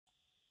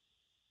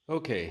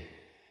Okay,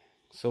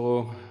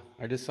 so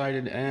I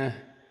decided,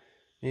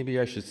 maybe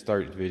I should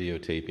start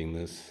recording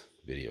this.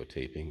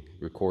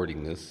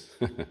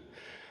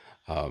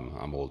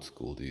 I'm old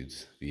school,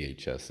 dudes.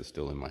 VHS is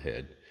still in my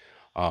head.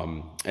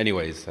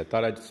 Anyways, I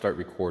thought I'd start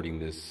recording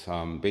this.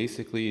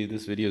 Basically,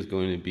 this video is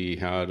going to be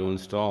how to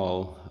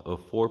install a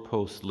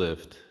 4-post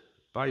lift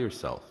by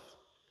yourself.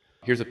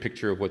 Here's a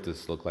picture of what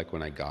this looked like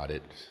when I got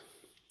it.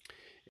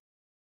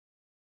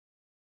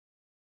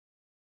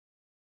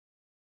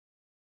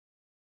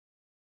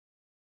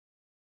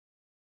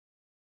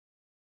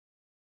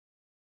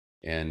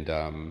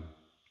 And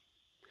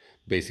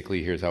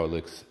basically, here's how it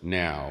looks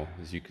now.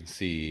 As you can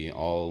see,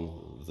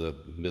 all the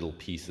middle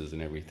pieces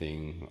and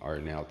everything are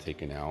now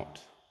taken out.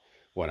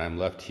 What I'm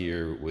left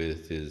here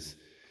with is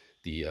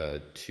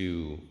the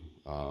two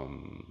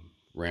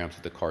ramps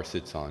that the car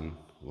sits on.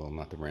 Well,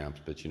 not the ramps,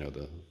 but you know,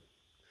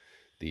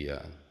 the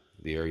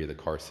area the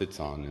car sits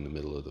on in the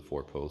middle of the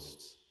 4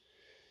 posts.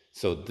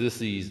 So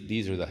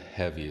these are the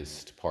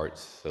heaviest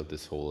parts of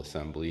this whole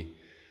assembly.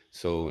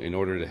 So in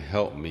order to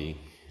help me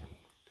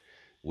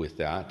with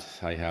that,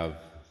 I have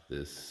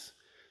this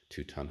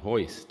 2-ton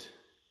hoist,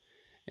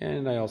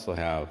 and I also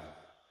have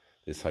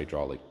this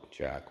hydraulic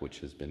jack,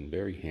 which has been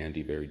very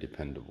handy, very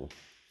dependable.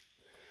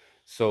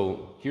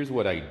 So here's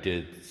what I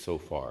did so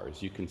far.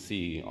 As you can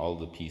see, all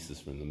the pieces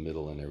from the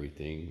middle and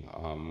everything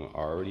are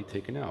already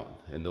taken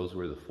out, and those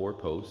were the 4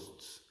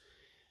 posts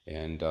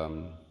and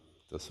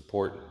the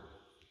support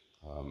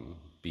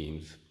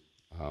beams.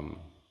 I'm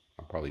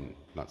probably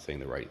not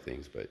saying the right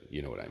things, but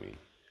you know what I mean.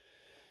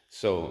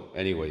 So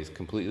anyways,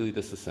 completely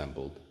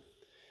disassembled.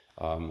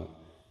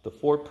 The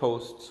 4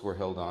 posts were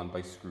held on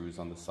by screws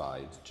on the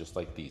sides, just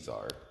like these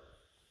are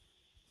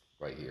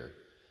right here.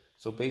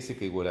 So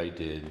basically what I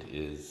did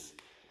is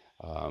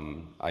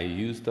I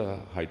used the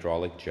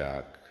hydraulic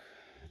jack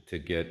to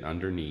get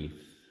underneath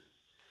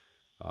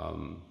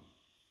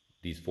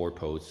these 4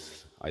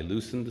 posts. I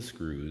loosened the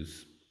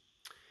screws,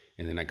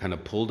 and then I kind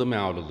of pulled them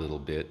out a little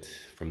bit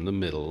from the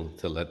middle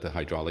to let the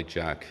hydraulic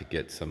jack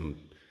get some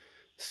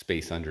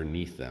space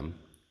underneath them,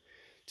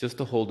 just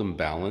to hold them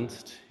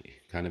balanced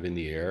kind of in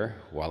the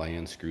air while I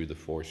unscrew the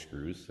 4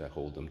 screws that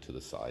hold them to the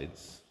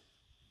sides.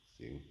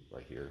 See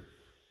right here,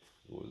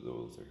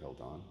 those are held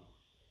on.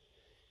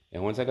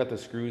 And once I got the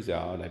screws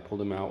out, I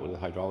pulled them out with a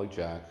hydraulic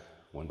jack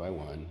one by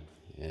one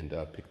and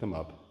picked them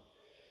up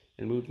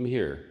and moved them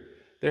here.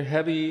 They're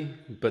heavy,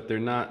 but they're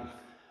not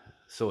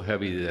so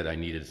heavy that I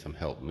needed some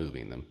help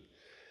moving them.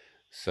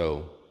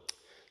 So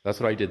that's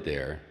what I did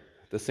there.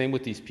 The same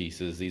with these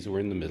pieces. These were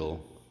in the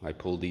middle. I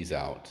pulled these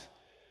out,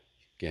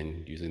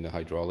 again using the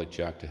hydraulic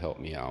jack to help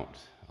me out,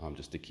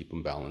 just to keep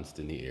them balanced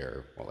in the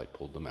air while I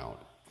pulled them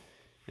out.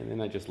 And then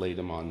I just laid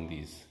them on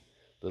these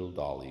little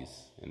dollies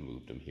and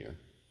moved them here.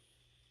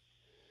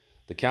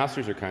 The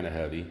casters are kind of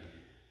heavy.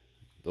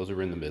 Those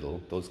are in the middle.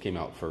 Those came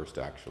out first,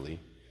 actually.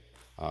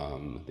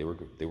 They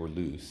were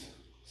loose,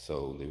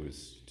 so it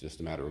was just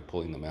a matter of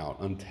pulling them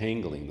out,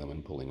 untangling them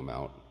and pulling them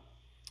out.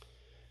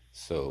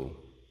 So,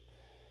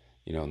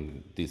 you know,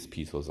 this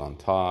piece was on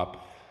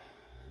top.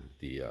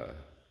 The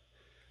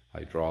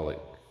hydraulic,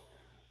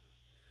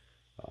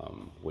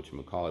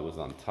 whatchamacallit, was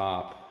on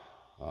top.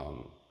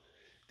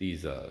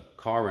 These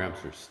car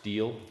ramps are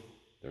steel.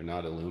 They're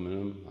not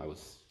aluminum.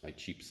 I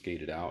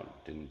cheapskated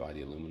out, didn't buy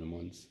the aluminum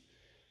ones.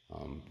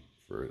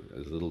 For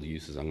as little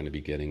use as I'm going to be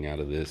getting out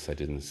of this, I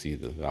didn't see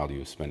the value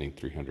of spending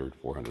 $300,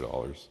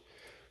 $400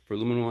 for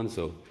aluminum ones.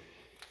 So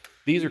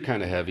these are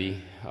kind of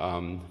heavy,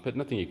 but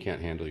nothing you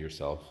can't handle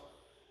yourself.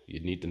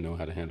 You'd need to know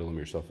how to handle them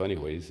yourself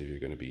anyways if you're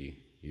going to be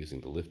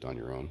using the lift on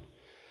your own.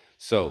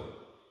 So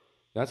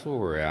that's where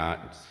we're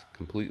at.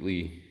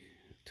 Completely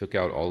took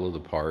out all of the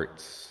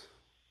parts.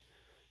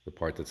 The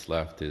part that's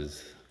left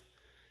is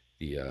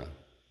the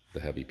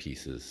heavy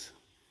pieces.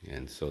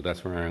 And so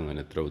that's where I'm going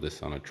to throw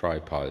this on a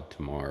tripod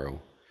tomorrow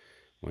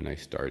when I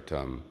start.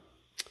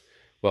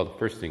 Well, the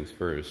first things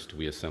first,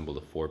 we assemble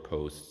the 4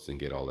 posts and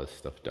get all that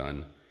stuff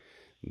done.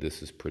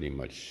 This is pretty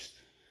much,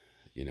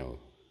 you know,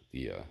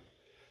 the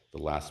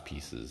last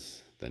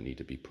pieces that need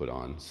to be put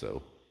on.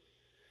 So,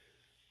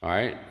 all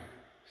right,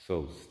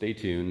 so stay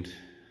tuned.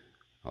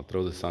 I'll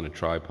throw this on a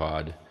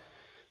tripod,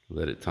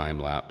 let it time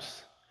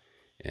lapse,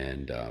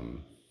 and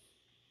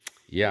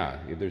yeah,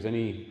 if there's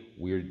any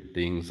weird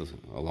things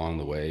along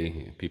the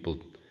way, people,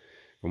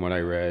 from what I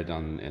read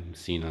and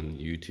seen on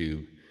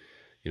YouTube,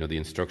 you know, the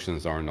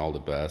instructions aren't all the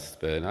best,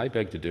 but I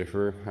beg to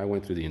differ. I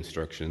went through the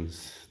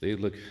instructions. They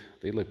look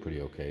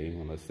pretty okay,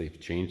 unless they've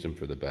changed them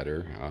for the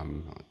better.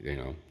 You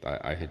know,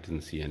 I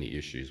didn't see any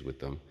issues with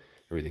them.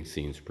 Everything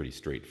seems pretty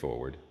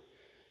straightforward.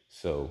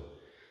 So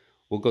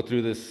we'll go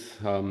through this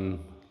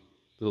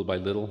little by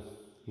little,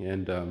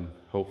 and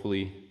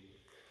hopefully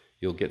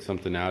you'll get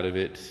something out of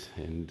it.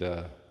 And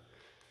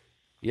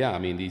yeah, I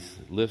mean, these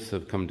lifts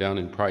have come down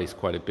in price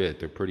quite a bit.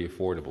 They're pretty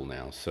affordable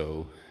now.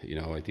 So, you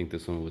know, I think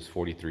this one was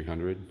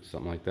 $4,300,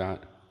 something like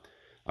that.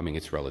 I mean,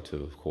 it's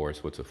relative, of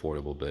course, what's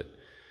affordable, but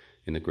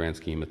in the grand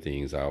scheme of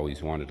things, I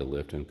always wanted a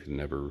lift and could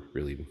never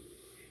really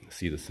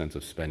see the sense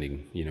of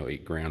spending, you know,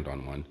 $8 grand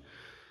on one.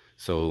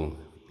 So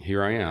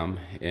here I am,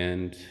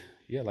 and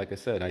yeah, like I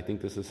said, I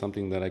think this is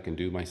something that I can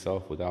do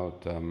myself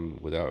without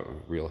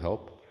real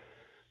help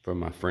from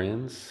my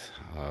friends.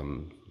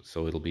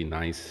 So it'll be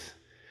nice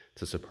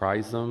to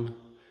surprise them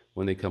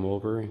when they come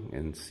over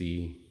and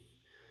see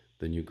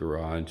the new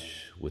garage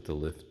with the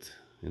lift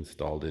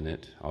installed in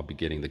it. I'll be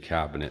getting the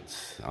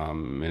cabinets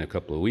in a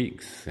couple of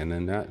weeks, and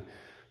then that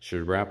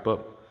should wrap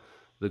up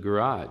the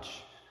garage.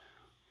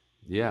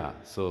 Yeah,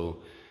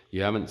 so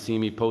you haven't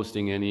seen me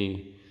posting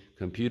any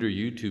computer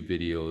YouTube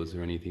videos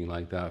or anything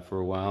like that for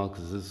a while,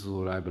 because this is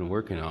what I've been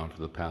working on for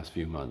the past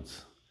few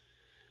months.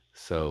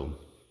 So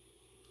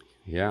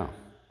yeah,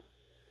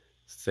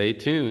 stay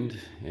tuned,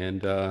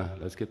 and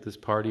let's get this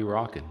party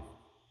rocking.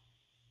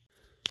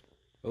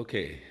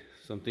 Okay,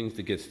 some things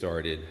to get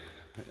started.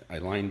 I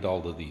lined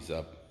all of these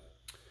up.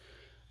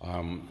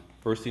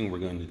 First thing we're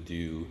going to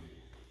do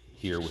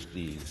here with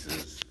these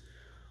is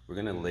we're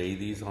going to lay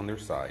these on their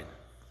side,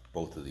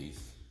 both of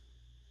these,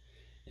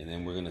 and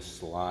then we're going to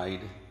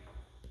slide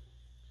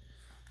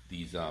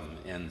these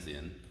ends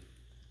in.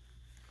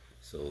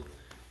 So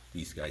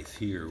these guys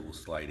here will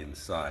slide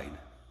inside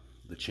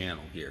the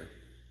channel here.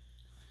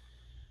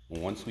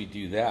 And once we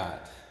do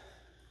that,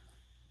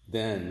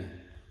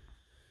 then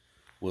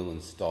we'll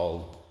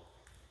install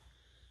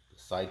the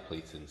side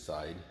plates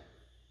inside.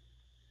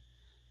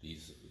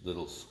 These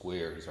little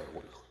squares are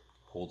what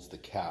holds the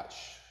catch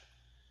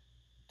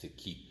to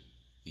keep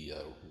the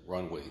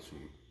runways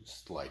from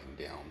sliding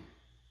down.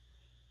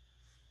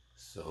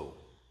 So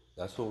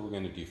that's what we're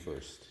going to do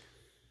first.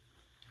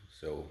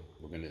 So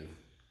we're going to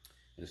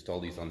install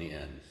these on the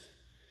ends.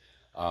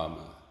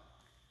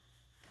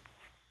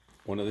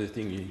 One other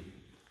thing you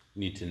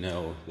need to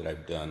know that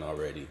I've done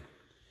already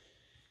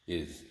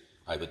is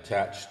I've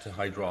attached a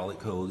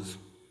hydraulic hose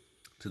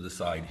to the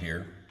side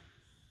here.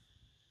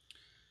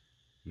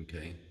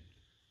 Okay,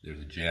 there's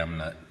a jam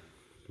nut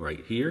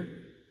right here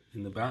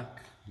in the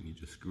back. You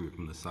just screw it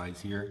from the sides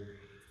here,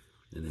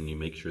 and then you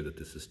make sure that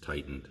this is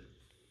tightened.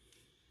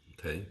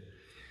 Okay,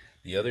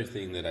 the other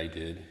thing that I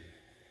did,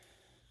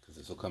 because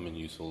this will come in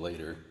useful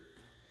later,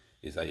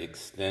 is I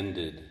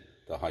extended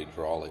the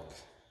hydraulic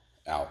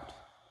out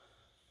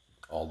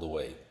all the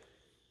way.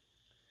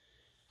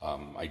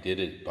 I did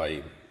it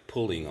by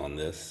pulling on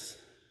this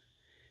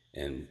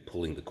and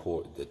pulling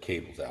the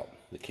cables out.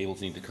 The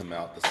cables need to come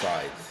out the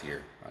sides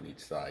here on each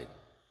side.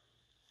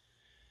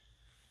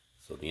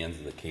 So the ends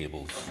of the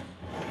cables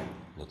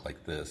look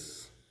like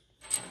this.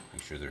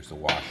 Make sure there's a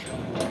washer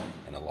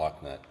and a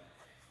lock nut,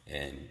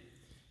 and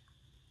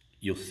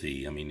you'll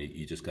see, I mean,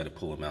 you just got to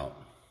pull them out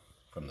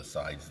from the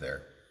sides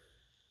there.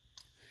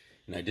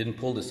 And I didn't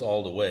pull this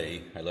all the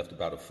way. I left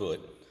about a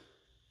foot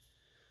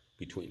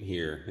between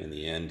here and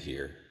the end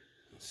here,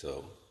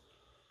 so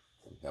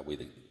that way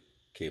the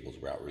cables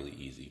were out really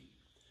easy.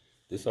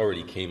 This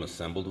already came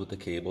assembled with the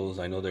cables.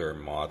 I know there are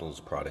models,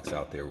 products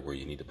out there where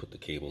you need to put the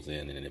cables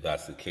in, and if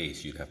that's the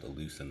case, you'd have to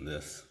loosen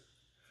this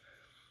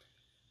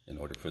in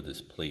order for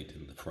this plate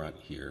in the front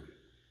here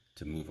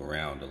to move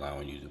around,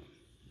 allowing you to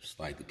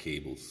slide the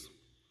cables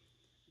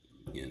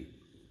in.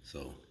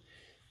 So,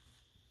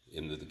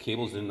 and the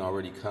cables didn't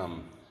already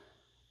come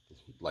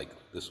like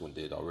this one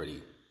did,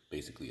 already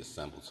basically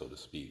assembled, so to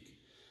speak.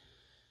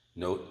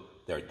 Note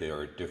that there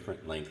are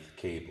different length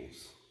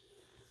cables.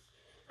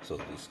 So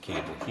this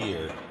cable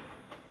here,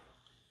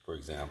 for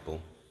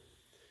example,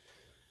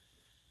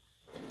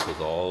 goes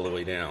all the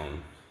way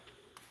down.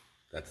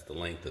 That's the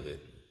length of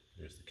it.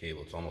 There's the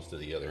cable. It's almost to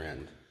the other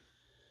end.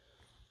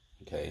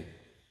 Okay?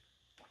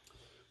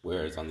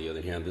 Whereas on the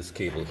other hand, this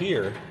cable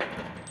here,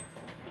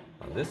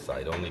 on this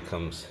side, only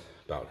comes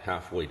about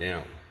halfway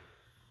down.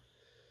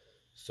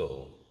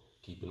 So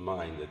keep in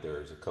mind that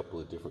there's a couple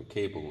of different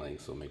cable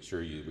lengths, so make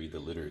sure you read the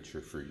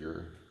literature for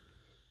your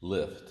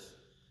lift.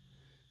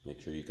 Make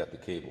sure you got the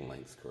cable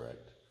lengths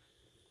correct.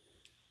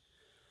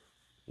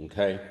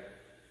 Okay,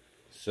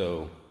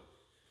 so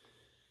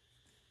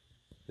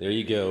there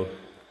you go.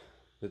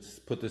 Let's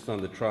put this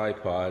on the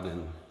tripod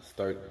and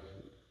start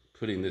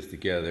putting this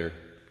together.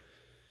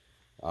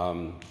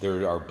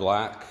 There are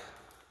black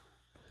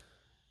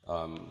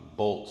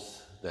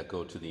bolts that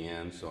go to the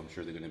end, so I'm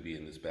sure they're going to be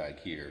in this bag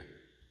here.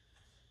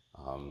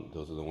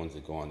 Those are the ones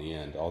that go on the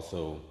end.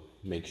 Also,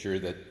 make sure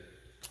that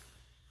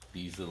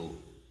these little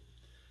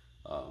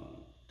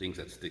things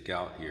that stick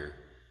out here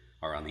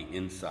are on the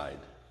inside.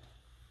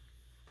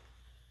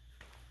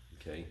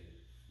 Okay,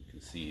 you can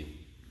see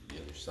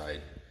the other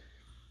side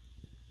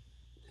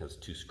has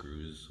two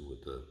screws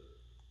with a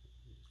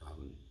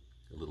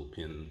little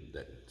pin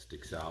that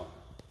sticks out.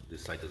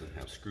 This side doesn't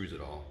have screws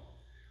at all,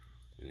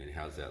 and it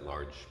has that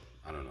large,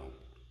 I don't know,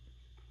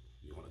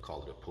 you want to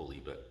call it a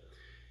pulley, but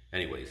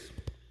anyways,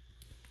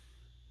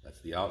 that's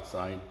the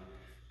outside,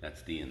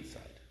 that's the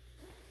inside.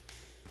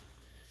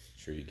 Make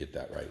sure you get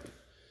that right.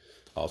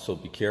 Also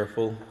be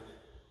careful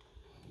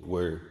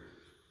where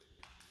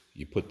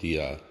you put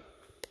the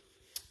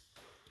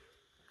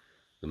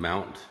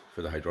mount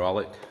for the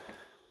hydraulic.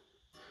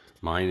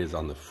 Mine is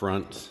on the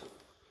front.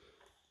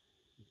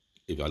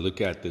 If I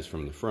look at this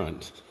from the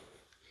front,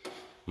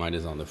 mine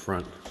is on the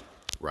front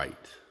right.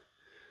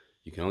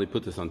 You can only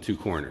put this on two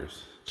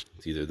corners.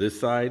 It's either this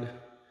side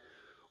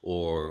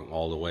or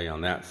all the way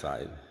on that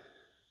side.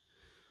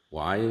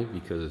 Why?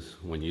 Because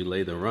when you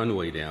lay the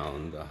runway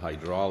down, the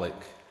hydraulic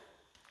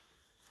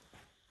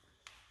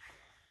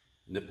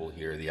nipple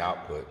here, the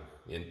output,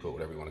 input,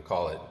 whatever you want to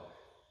call it,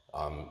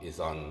 is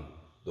on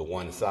the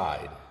one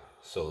side.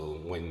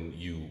 So when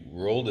you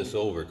roll this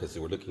over, because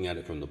we're looking at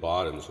it from the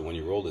bottom, so when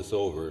you roll this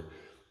over,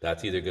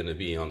 that's either going to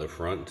be on the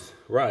front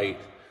right,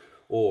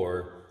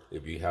 or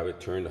if you have it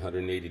turned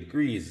 180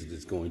 degrees,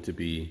 it's going to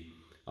be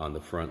on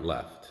the front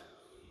left.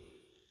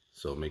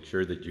 So make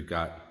sure that you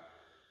got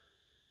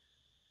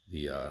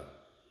the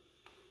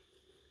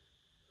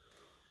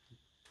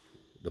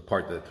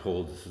part that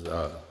holds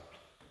the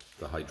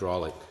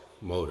hydraulic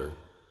motor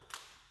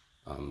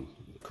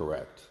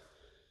correct.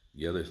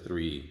 The other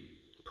three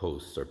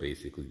posts are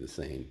basically the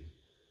same,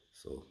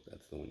 so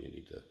that's the one you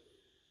need to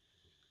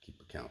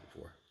keep account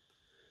for.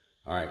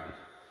 All right,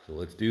 so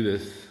let's do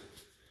this.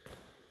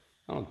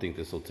 I don't think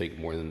this will take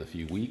more than a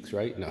few weeks,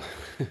 right? No,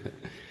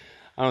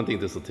 I don't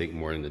think this will take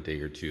more than a day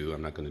or two.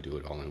 I'm not going to do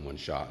it all in one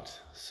shot,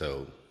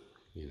 so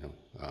you know,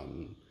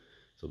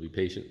 so be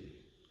patient,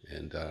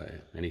 and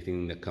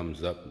anything that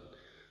comes up,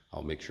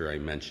 I'll make sure I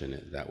mention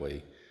it. That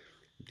way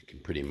you can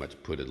pretty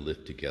much put a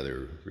lift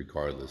together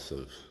regardless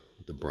of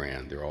the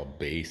brand. They're all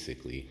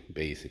basically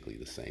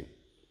the same.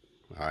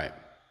 All right,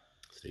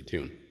 stay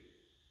tuned.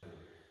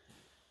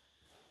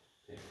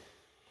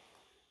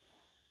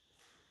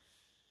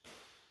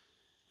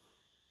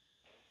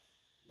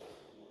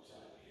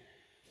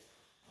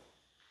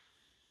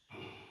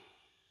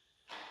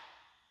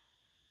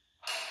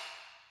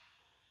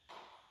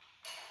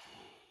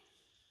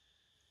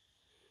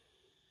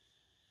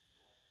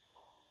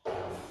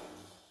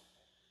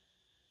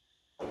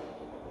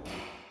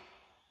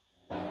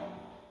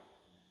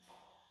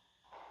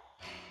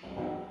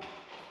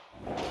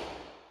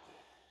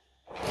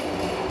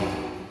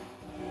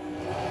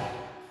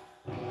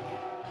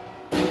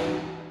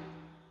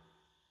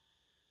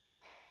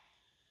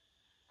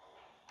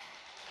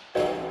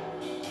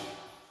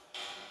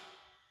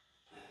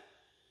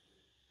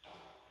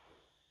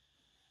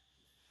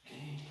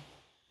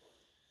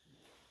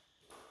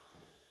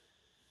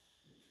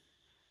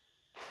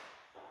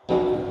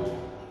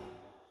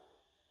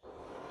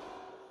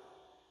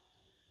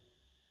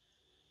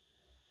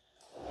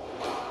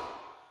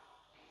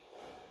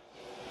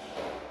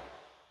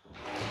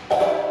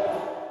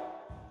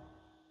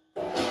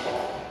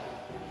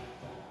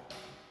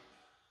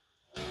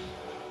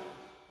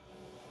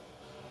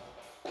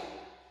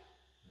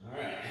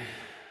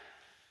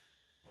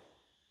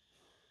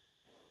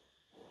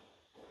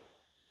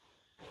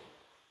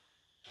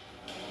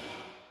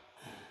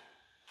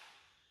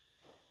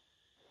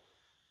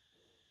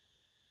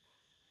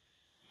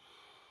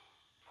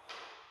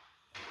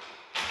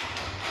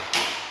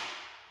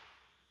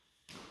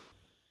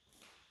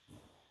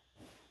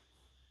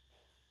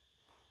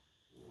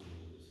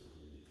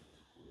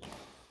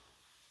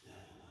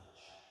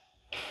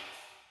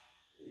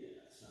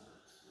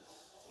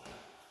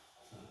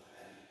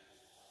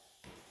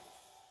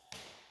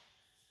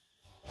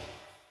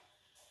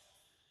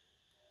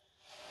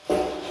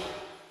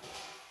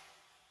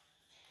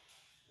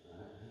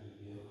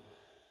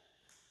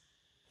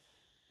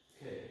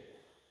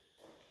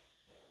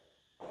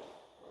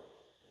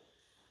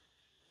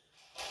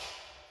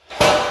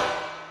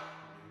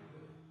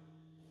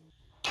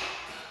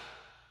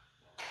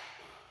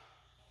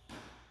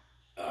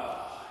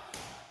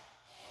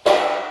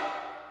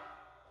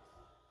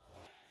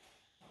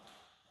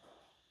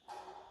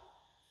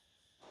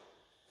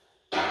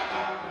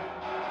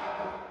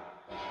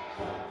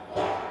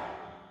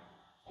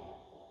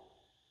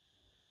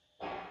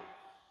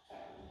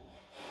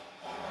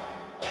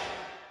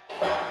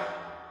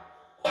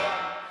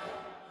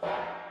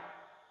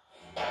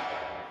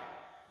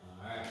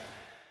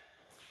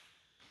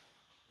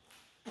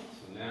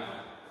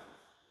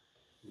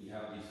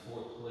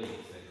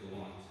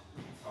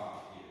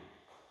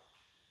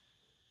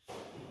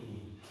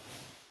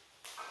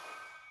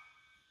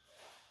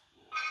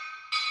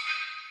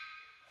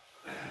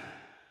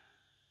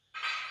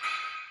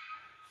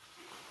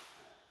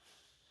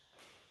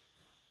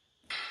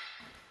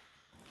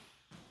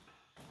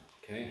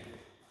 Okay.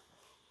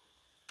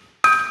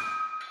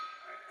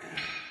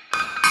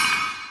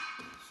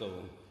 So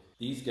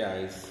these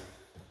guys,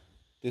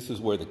 this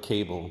is where the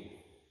cable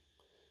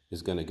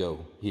is going to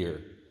go here.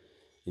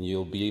 And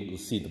you'll be able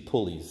to see the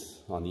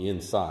pulleys on the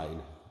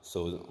inside.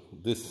 So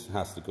this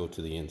has to go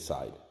to the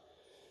inside.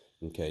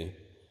 Okay.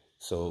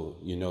 So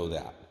you know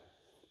that.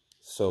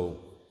 So,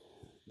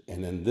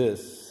 and then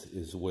this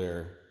is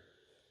where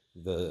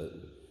the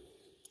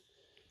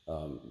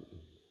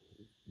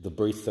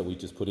brace that we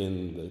just put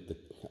in,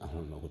 I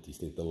don't know what these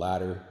things, the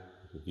ladder,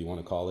 if you want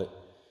to call it,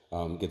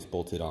 gets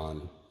bolted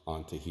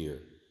onto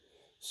here.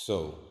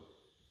 So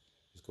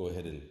let's go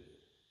ahead and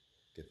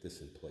get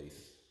this in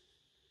place.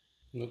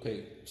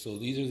 Okay, so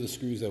these are the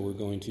screws that we're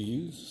going to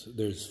use.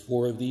 There's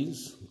 4 of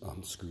these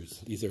screws.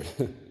 These are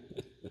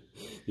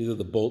these are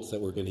the bolts that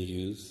we're going to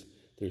use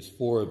there's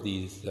 4 of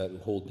these that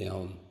hold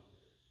down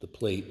the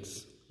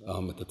plates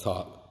at the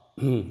top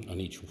on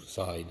each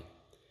side.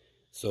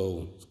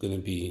 So it's going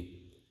to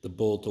be the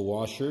bolt, the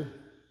washer,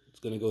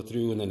 it's going to go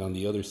through, and then on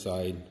the other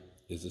side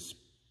is the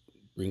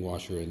spring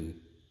washer and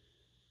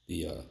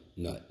the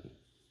nut.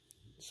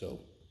 So,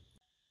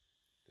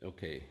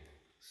 okay,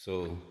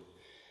 so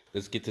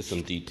let's get to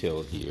some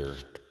detail here.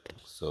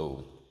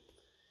 So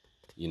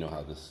you know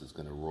how this is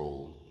going to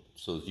roll.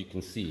 So as you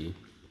can see,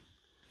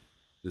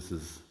 this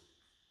is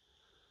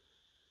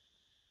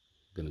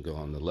going to go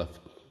on the left.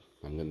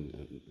 I'm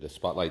going to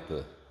spotlight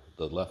the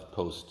left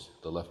post,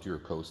 the left rear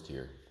post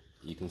here.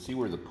 You can see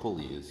where the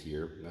pulley is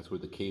here. That's where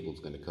the cable is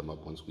going to come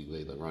up once we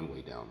lay the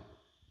runway down.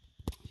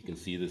 You can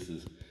see this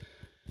is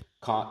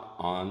caught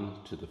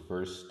on to the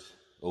first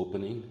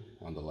opening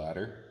on the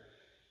ladder,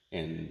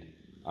 and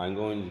I'm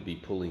going to be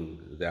pulling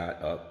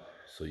that up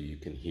so you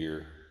can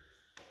hear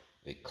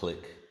it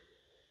click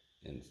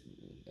and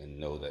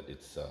know that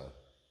it's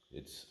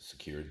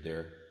secured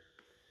there.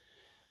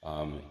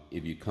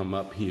 If you come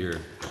up here,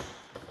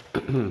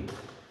 you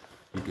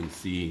can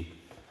see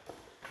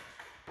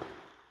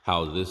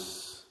how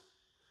this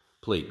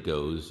plate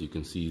goes. You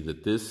can see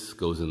that this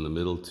goes in the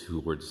middle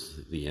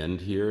towards the end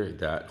here.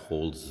 That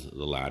holds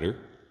the ladder.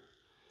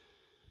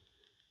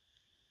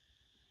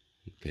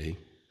 Okay,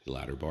 the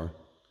ladder bar.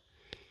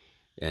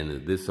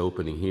 And this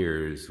opening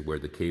here is where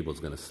the cable is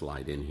going to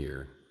slide in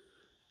here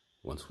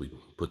once we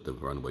put the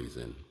runways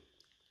in.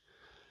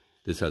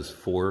 This has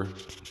 4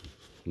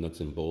 nuts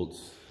and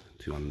bolts,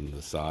 2 on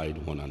the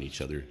side, 1 on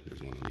each other.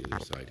 There's 1 on the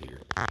other side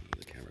here.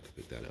 The camera can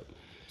pick that up.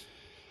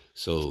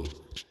 So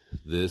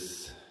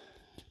there's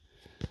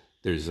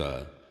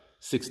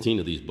 16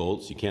 of these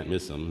bolts. You can't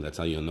miss them. That's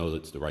how you'll know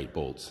it's the right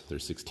bolts.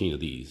 There's 16 of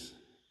these.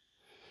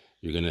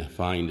 You're going to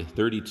find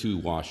 32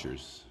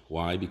 washers.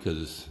 Why?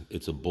 Because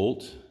it's a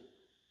bolt,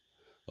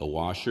 a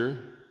washer,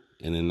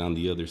 and then on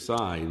the other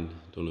side,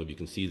 don't know if you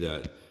can see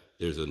that,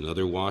 there's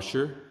another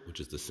washer, which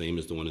is the same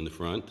as the one in the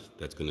front.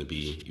 That's going to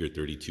be your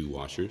 32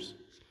 washers.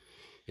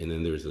 And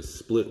then there's a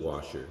split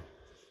washer.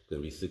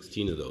 Going to be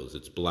 16 of those.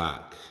 It's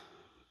black.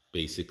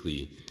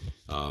 Basically,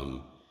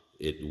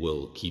 it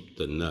will keep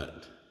the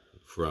nut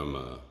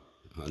from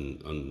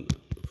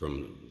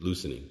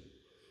loosening.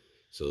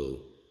 So,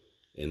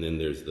 and then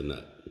there's the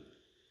nut.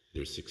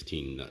 There's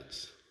 16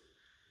 nuts.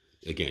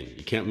 Again,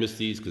 you can't miss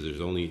these because it's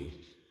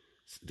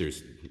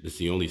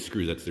the only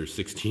screw there's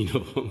 16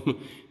 of them,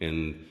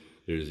 and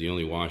there's the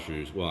only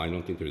washers. Well, I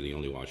don't think they're the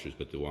only washers,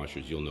 but the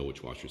washers, you'll know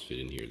which washers fit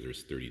in here.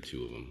 There's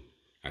 32 of them.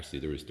 Actually,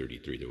 there was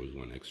 33. There was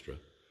 1 extra.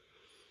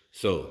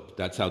 So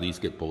that's how these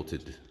get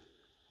bolted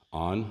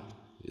on,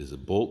 is a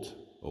bolt,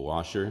 a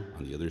washer,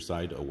 on the other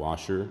side, a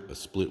washer, a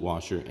split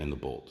washer, and the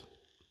bolt.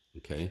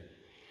 Okay?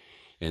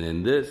 And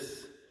then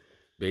this,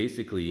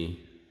 basically,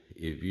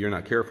 if you're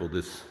not careful,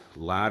 this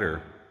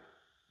ladder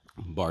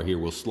bar here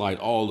will slide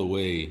all the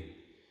way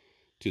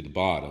to the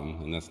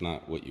bottom, and that's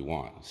not what you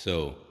want.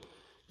 So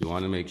you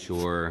want to make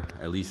sure,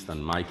 at least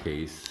on my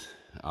case,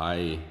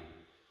 I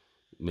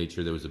made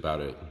sure there was about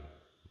a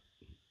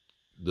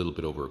little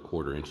bit over a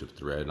 1/4 inch of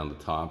thread on the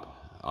top.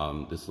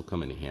 This will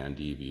come in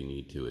handy if you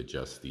need to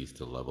adjust these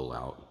to level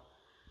out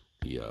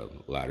the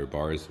ladder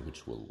bars,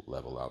 which will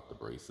level out the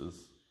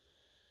braces.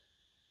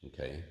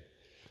 Okay,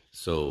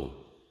 so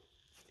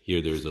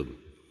here there's a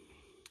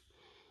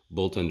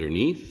bolt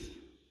underneath.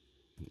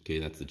 Okay,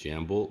 that's the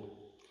jam bolt.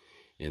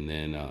 And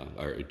then,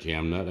 or a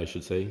jam nut, I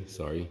should say.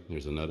 Sorry,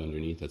 there's a nut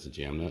underneath. That's a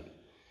jam nut.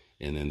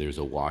 And then there's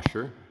a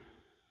washer.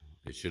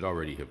 It should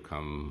already have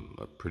come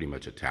pretty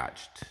much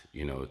attached,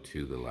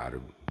 to the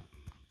ladder,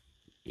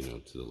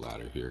 to the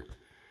ladder here.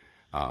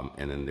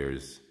 And then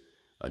there's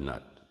a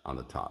nut on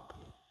the top.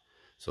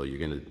 So you're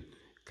going to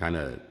kind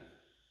of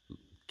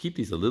keep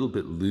these a little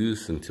bit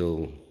loose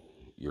until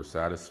you're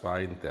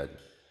satisfied that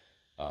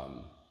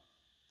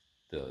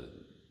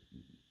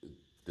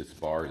this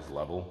bar is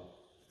level.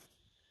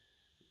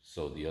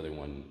 So the other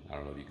one, I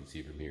don't know if you can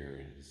see from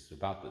here, is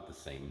about the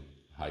same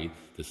height.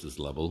 This is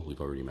level.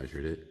 We've already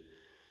measured it.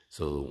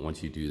 So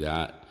once you do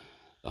that,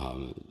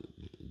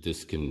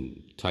 this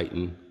can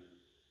tighten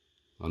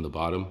on the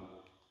bottom.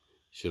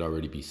 Should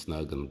already be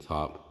snug on the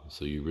top,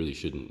 so you really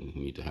shouldn't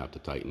need to have to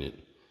tighten it.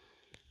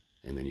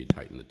 And then you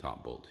tighten the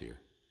top bolt here.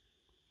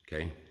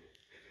 Okay?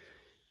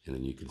 And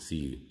then you can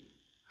see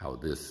how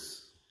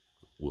this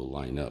will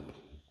line up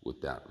with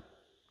that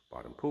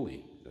bottom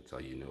pulley. That's how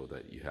you know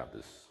that you have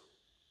this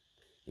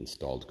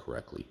installed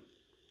correctly.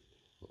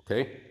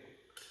 Okay?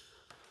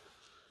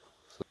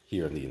 So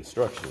here in the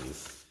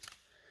instructions,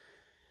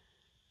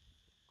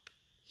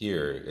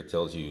 here it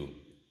tells you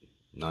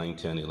 9,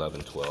 10,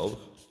 11, 12,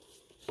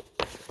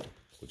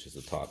 which is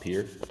the top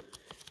here,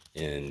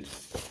 and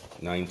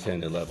 9,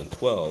 10, 11,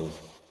 12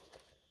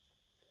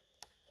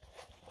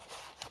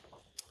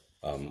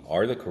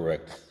 are the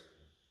correct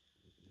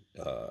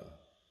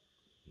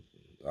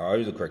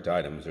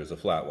items. There's a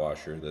flat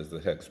washer, there's the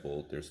hex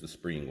bolt, there's the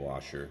spring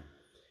washer,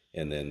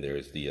 and then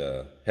there's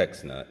the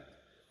hex nut.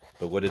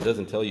 But what it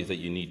doesn't tell you is that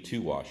you need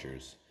 2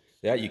 washers.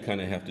 That you kind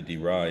of have to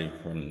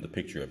derive from the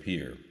picture up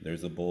here.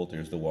 There's the bolt,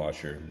 there's the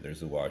washer, there's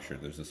the washer,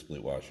 there's the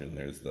split washer, and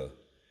there's the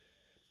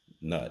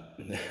nut.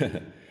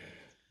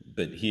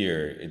 But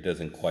here, it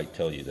doesn't quite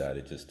tell you that.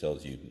 It just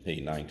tells you, hey,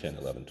 9, 10,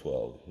 11,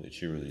 12. It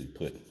should really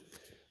put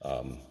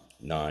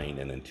 9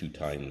 and then 2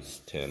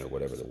 times 10 or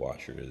whatever the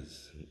washer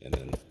is, and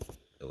then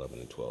 11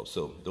 and 12.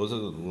 So those are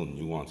the little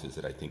nuances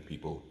that I think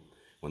people,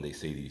 when they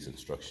say these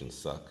instructions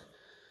suck,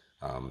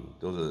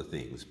 those are the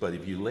things. But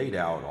if you laid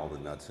out all the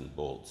nuts and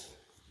bolts,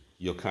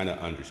 you'll kind of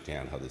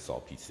understand how this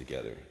all pieced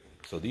together.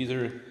 So these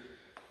are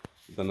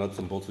the nuts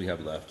and bolts we have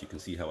left. You can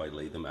see how I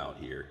laid them out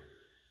here.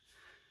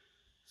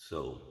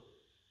 So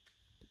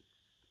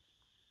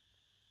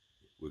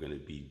we're going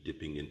to be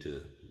dipping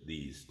into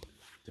these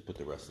to put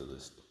the rest of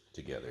this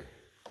together.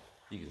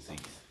 You can see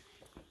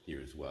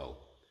here as well.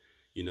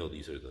 You know,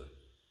 these are the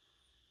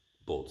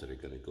bolts that are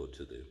going to go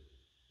to the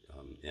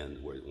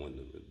end where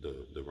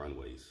the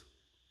runways.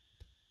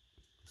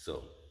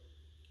 So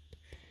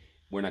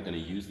we're not going to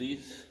use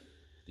these.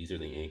 These are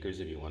the anchors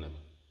if you want to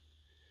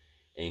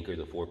anchor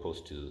the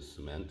 4-post to the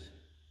cement.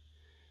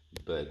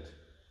 But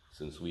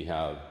since we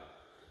have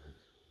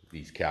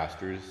these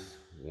casters,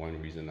 one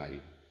reason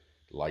I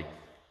like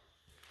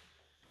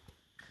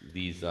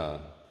these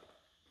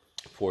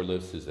 4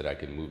 lifts is that I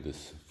can move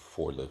this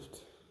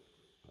 4-post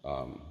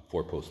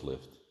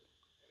lift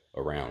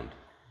around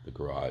the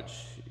garage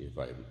if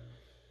I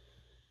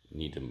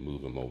need to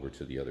move them over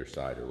to the other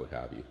side or what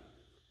have you.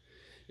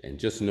 And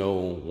just know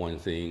one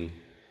thing,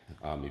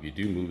 if you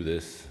do move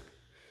this,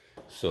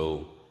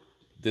 so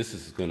this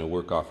is going to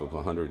work off of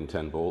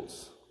 110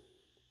 volts.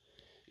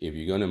 If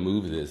you're going to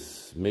move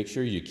this, make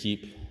sure you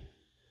keep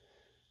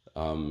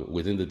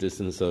within the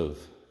distance of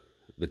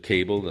the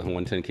cable, the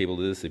 110 cable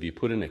to this. If you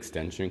put an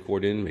extension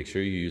cord in, make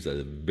sure you use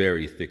a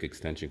very thick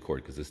extension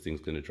cord, because this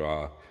thing's going to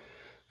draw,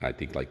 I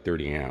think, like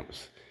 30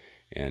 amps.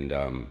 And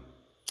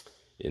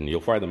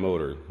you'll fire the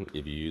motor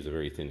if you use a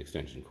very thin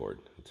extension cord.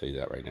 I'll tell you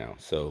that right now.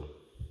 So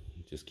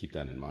just keep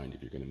that in mind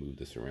if you're going to move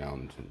this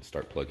around and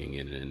start plugging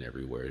it in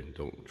everywhere.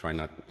 Try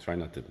not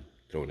to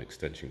throw an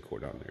extension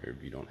cord on there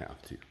if you don't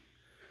have to.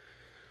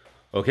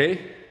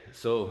 Okay,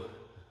 so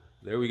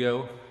there we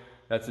go.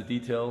 That's the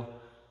detail.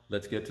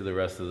 Let's get to the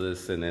rest of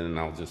this, and then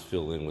I'll just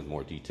fill in with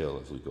more detail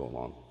as we go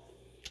along.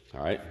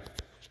 All right,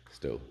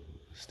 so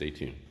stay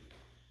tuned.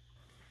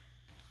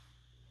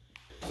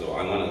 So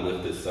I'm going to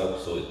lift this up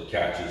so it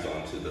catches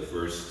onto the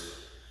first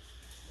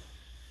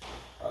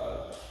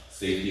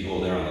safety hole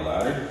there on the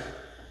ladder.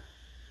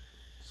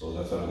 So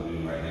that's what I'm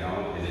doing right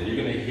now, and then you're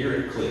going to hear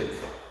it click.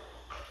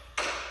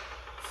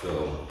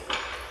 So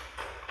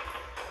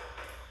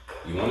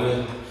you want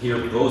to hear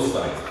both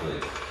sides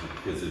click,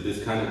 because if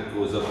this kind of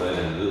goes up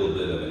at a little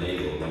bit of an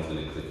angle, one's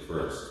going to click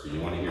first. But you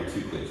want to hear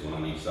 2 clicks, one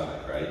on each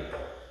side, right?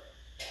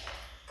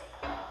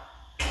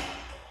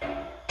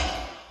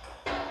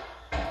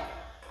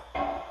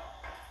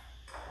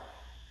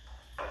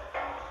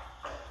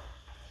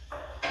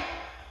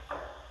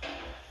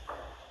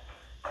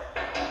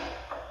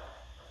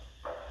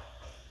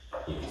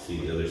 You can see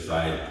the other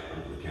side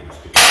of the camera's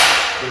picking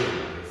up.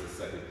 Boom, that's the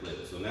second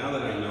clip. So now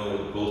that I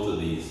know both of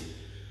these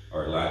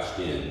are latched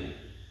in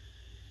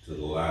to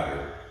the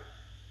ladder,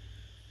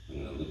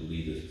 I'm going to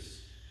leave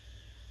this,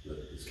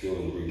 let this go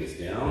and bring this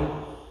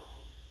down.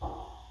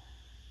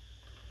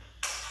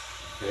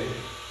 Okay.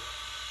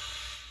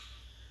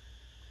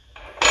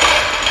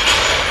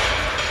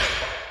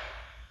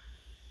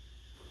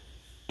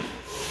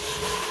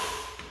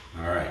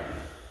 All right.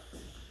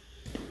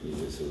 Move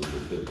this a little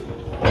bit more.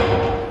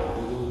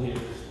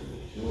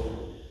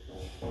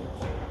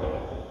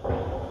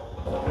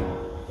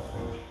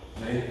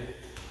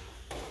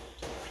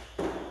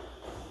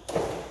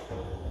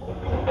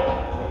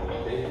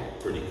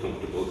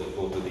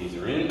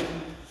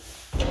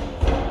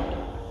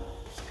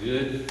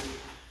 Good.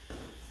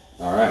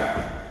 All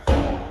right.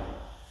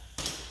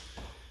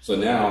 So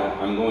now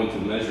I'm going to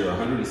measure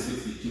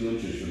 162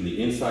 inches from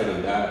the inside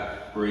of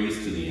that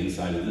brace to the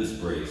inside of this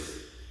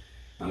brace.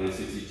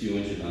 162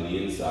 inches on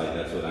the inside,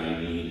 that's what I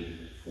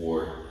need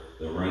for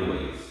the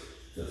runways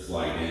to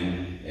slide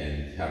in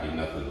and have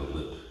enough of the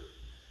lip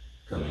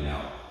coming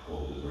out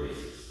over the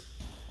braces.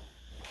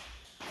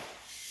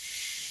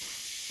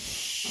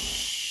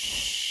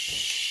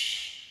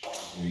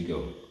 Here you go,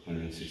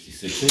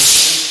 166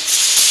 inches.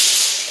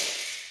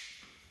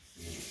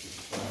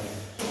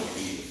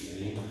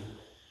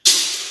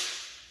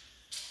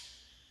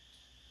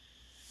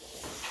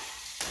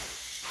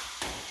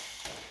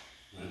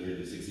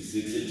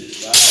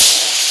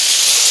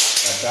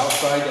 That's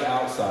outside to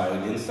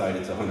outside. Inside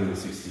it's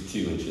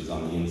 162 inches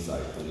on the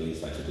inside, from the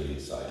inside to the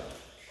inside.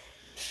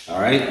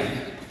 All right.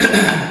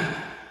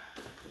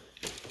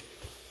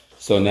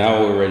 So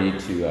now we're ready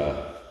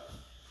to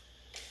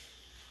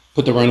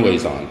put the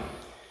runways on.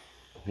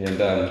 And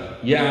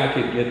yeah, I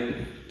could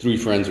get 3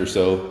 friends or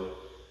so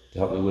to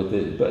help me with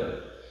it,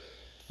 but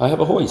I have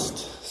a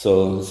hoist.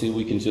 So let's see if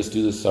we can just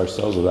do this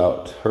ourselves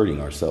without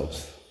hurting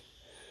ourselves.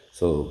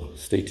 So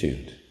stay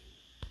tuned.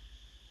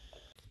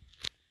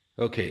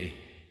 Okay,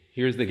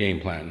 here's the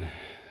game plan.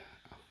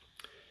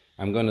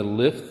 I'm going to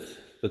lift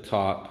the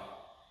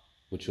top,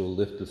 which will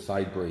lift the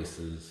side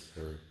braces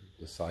or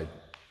the side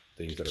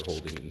things that are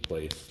holding it in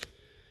place,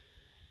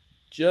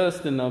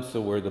 just enough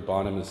so where the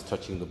bottom is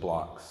touching the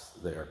blocks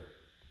there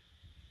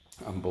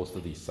on both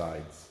of these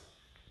sides.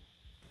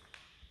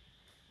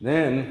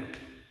 Then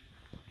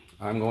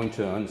I'm going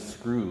to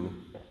unscrew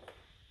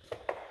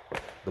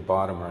the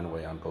bottom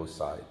runway on both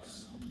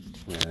sides,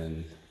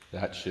 and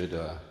that should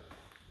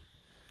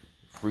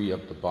free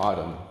up the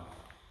bottom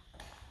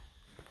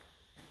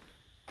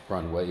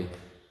runway.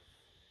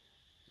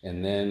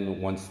 And then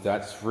once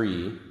that's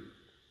free,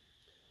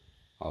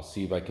 I'll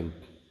see if I can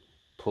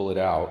pull it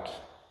out,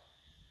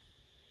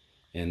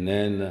 and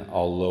then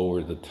I'll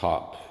lower the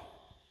top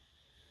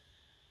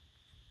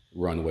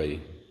runway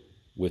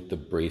with the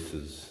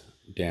braces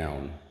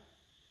down.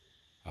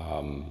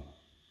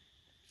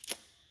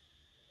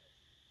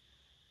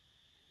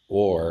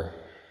 Or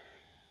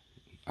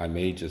I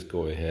may just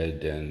go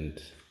ahead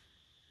and,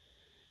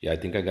 yeah, I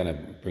think I'm gonna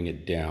bring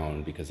it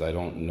down because I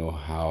don't know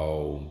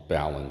how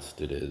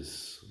balanced it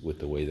is with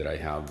the way that I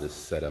have this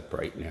set up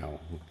right now.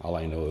 All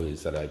I know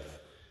is that I've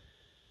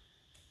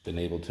been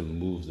able to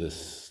move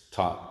this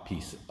top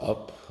piece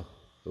up,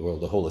 or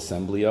the whole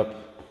assembly up,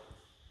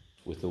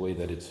 with the way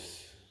that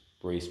it's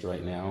braced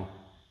right now.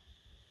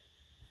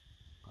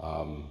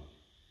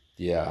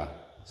 Yeah,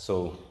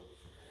 so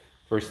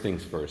first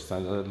things first,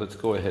 let's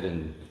go ahead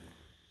and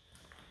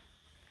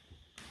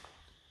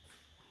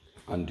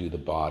undo the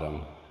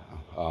bottom.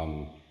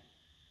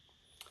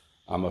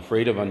 I'm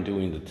afraid of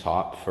undoing the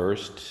top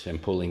first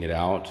and pulling it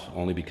out,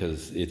 only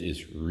because it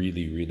is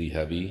really, really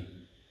heavy.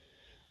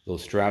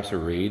 Those straps are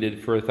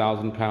rated for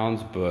 1,000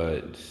 pounds,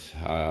 but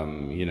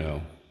you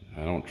know,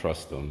 I don't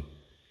trust them,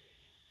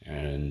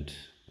 and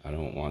I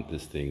don't want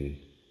this thing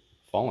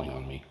falling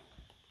on me.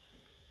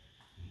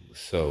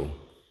 So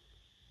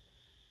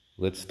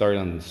let's start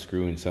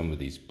unscrewing some of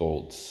these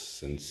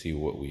bolts and see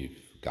what we've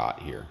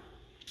got here.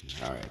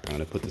 All right, I'm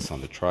gonna put this on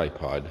the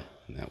tripod,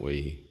 and that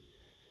way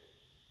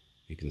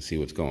you can see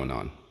what's going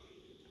on.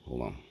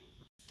 Hold on.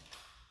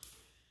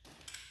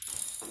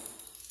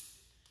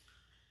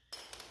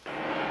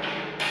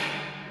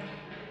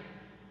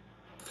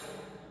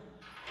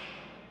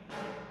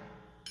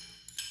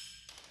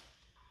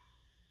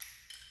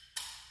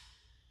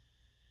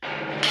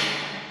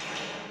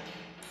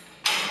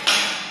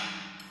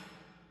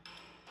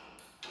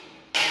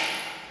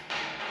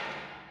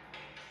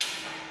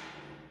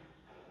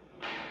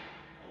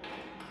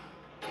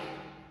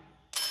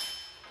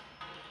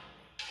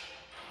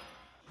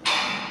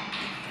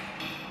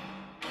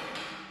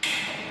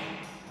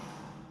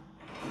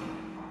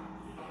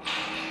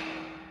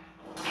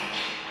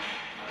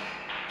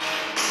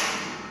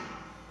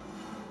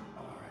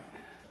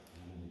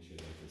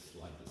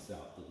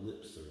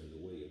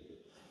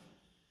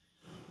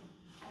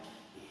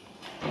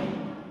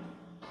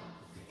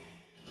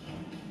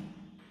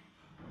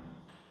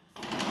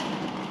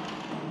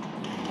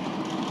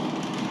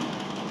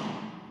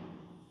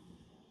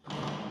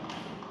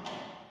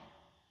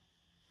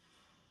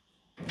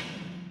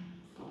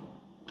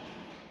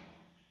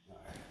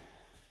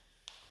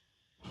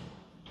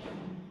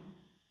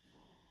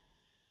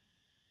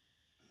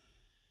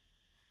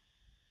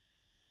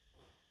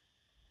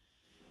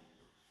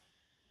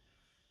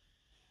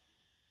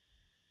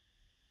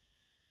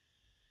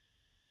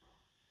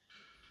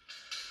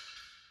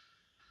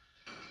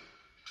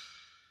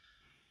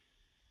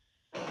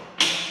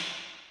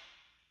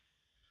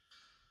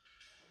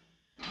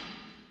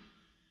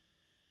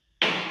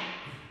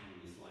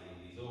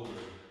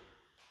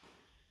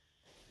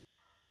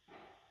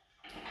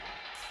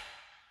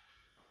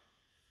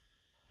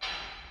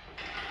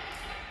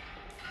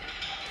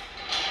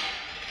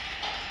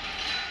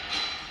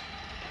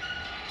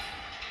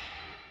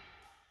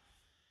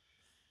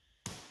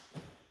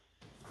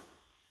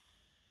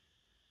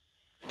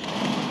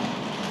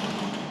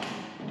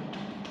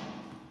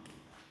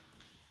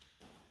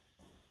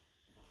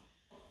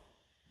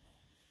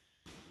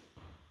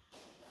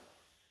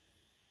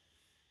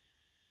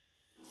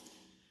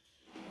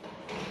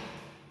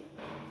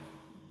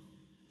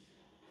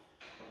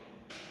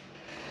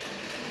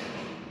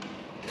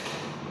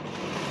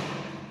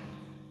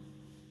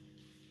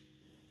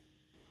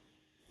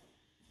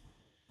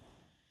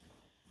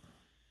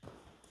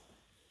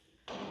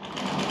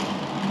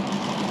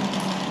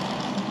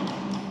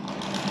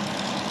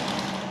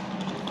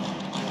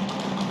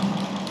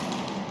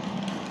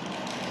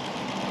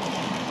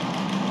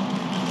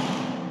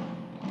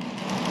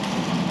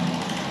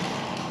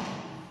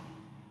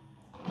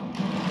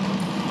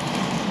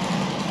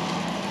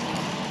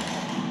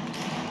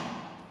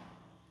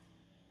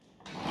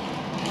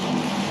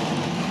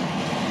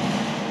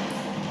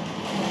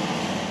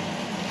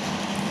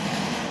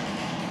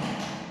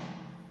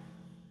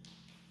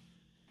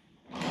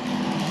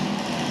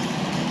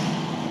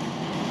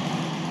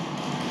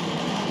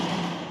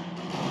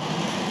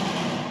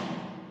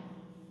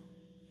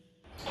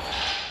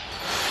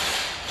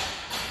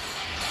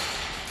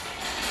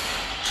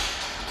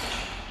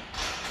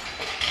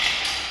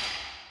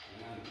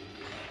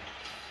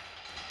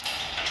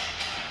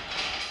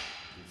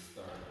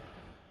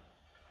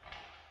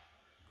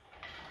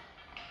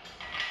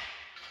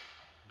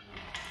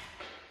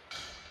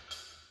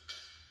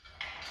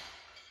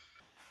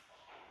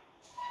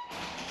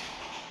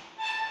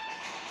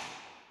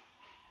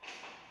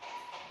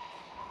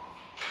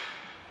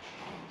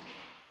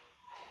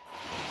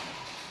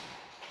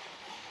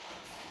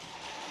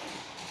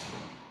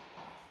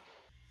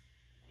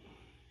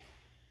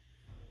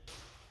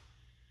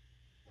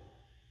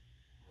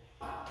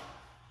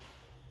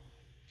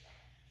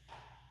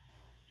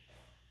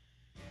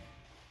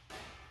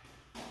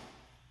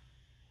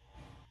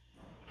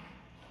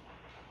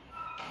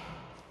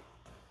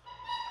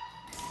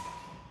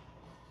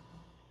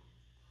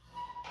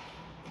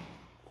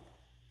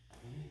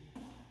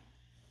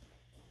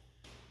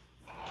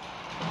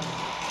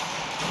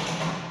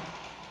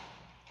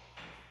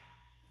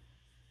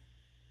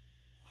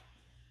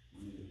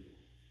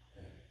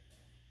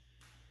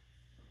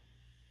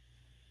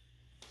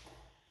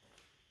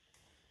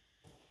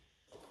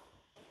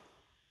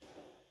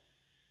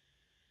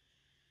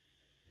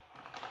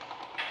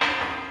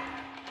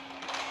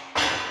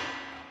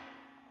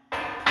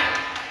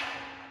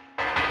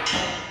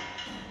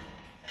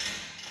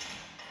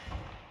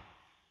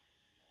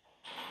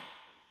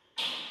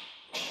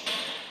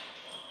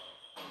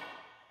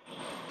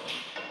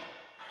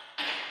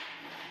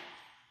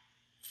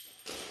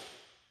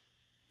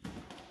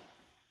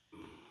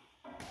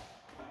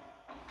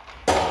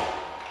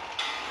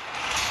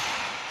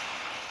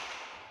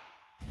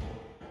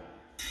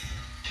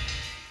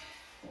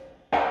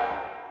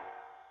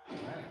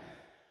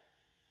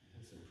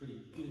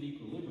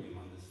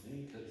 this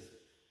thing because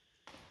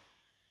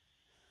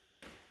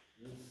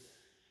this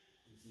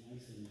is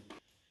nice and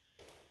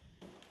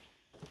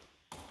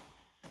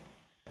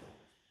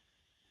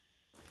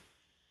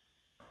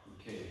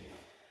okay.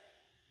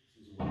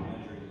 This is what we're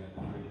measuring at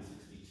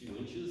 162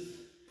 inches.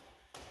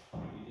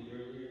 We did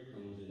earlier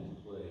comes into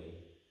play.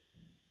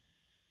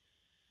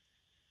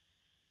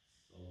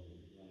 So we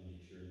want to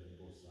make sure that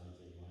both sides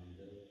are lined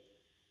up.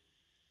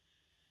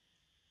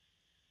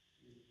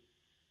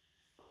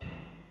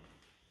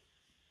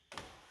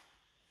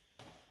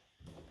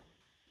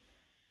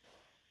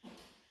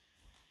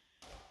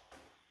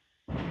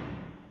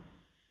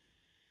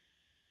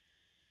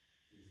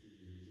 This is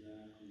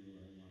exactly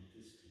where I want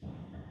this to be,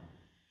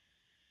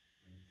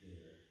 right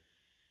there.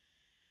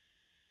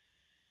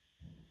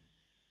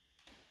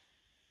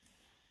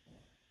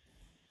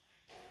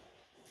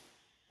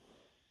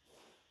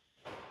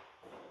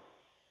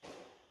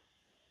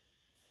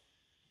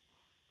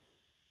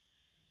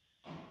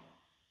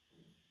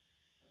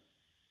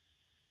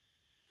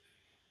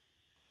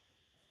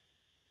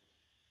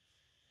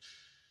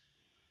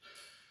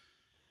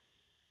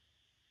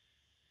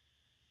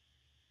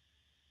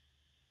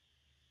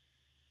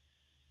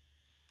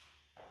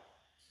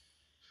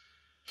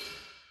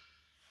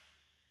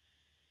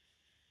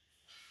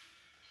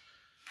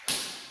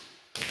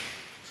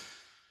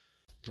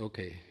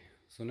 Okay,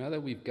 so now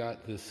that we've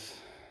got this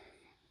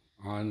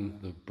on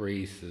the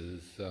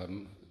braces,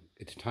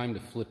 it's time to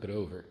flip it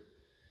over.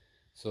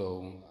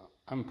 So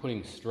I'm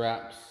putting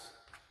straps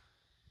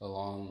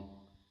along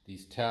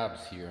these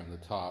tabs here on the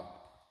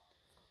top,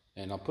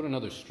 and I'll put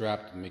another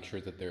strap to make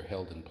sure that they're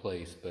held in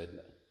place, but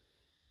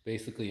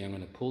basically I'm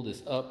going to pull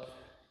this up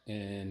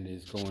and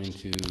it's going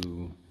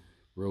to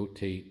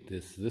rotate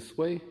this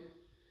way,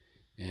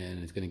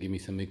 and it's going to give me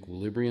some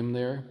equilibrium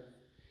there,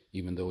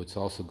 even though it's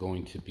also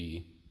going to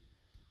be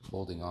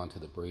holding on to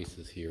the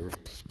braces here,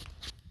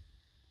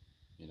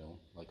 you know,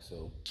 like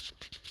so.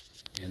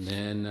 And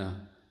then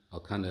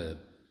I'll kind of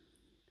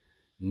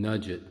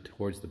nudge it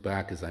towards the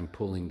back as I'm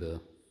pulling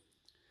the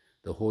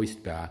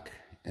hoist back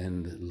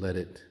and let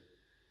it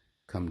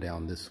come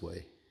down this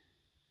way.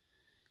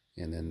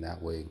 And then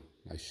that way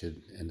I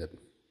should end up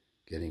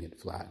getting it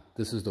flat.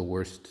 This is the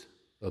worst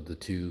of the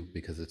two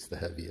because it's the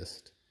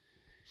heaviest.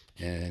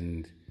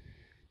 And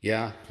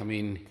yeah, I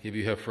mean, if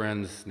you have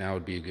friends, now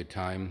would be a good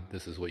time.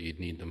 This is what you'd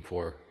need them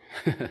for.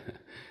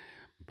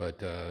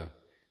 But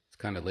it's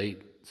kind of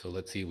late, so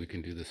let's see if we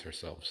can do this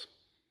ourselves.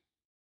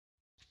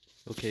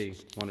 Okay,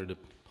 wanted to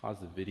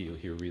pause the video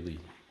here really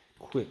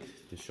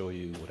quick to show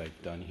you what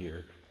I've done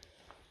here.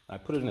 I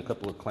put in a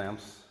couple of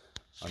clamps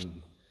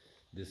on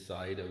this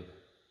side of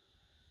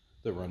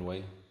the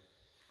runway.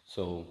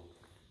 So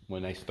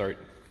when I start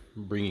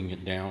bringing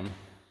it down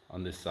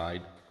on this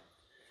side,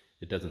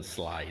 it doesn't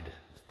slide.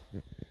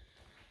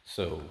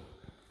 So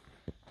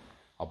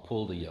I'll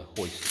pull the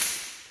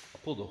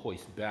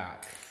hoist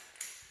back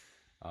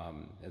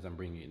as I'm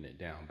bringing it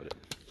down, but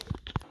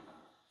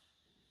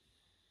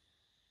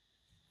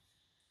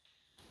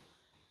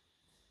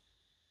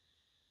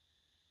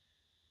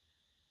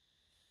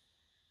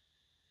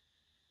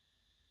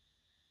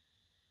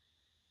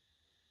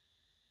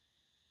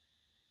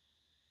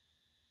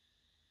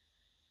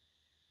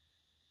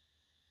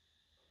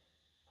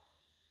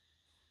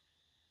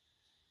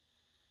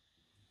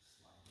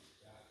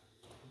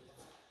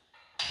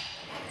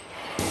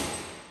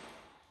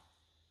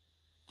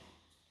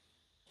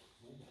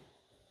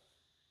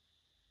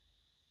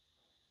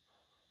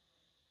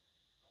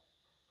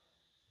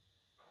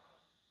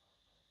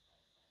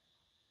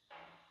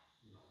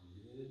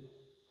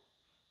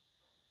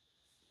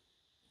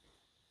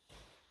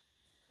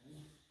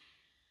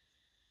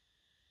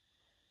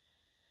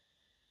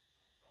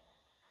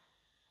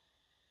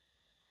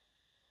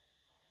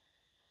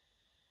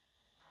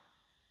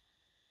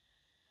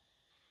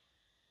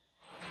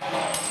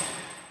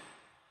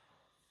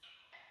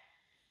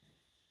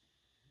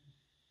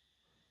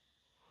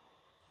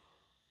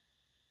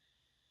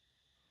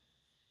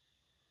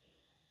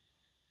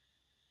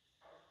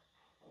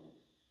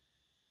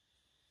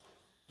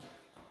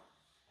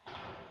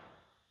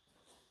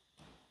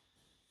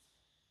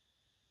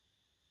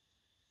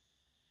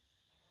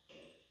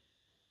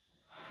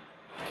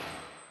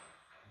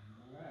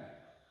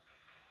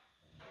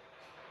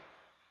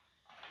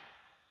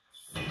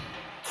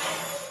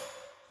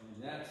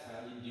that's how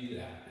you do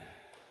that.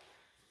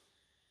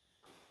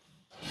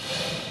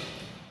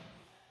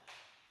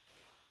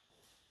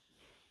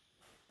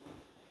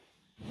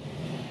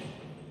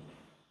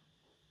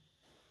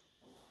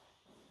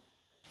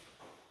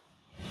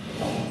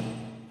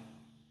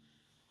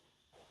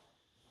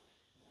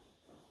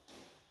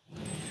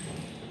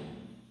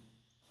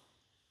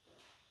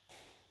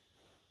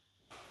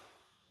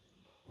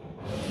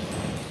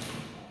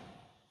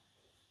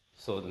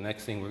 So the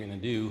next thing we're going to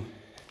do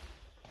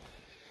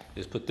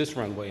is put this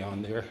runway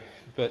on there,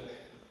 but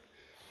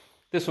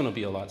this one will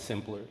be a lot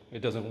simpler.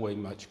 It doesn't weigh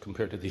much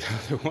compared to the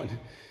other one.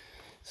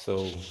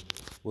 So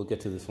we'll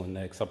get to this one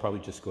next. I'll probably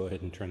just go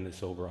ahead and turn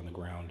this over on the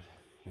ground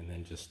and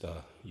then just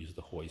use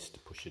the hoist to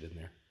push it in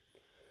there.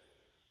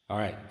 All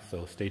right,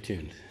 so stay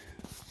tuned.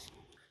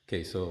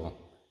 Okay, so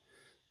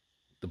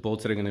the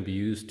bolts that are going to be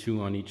used,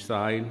 2 on each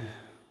side.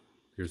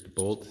 Here's the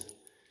bolt,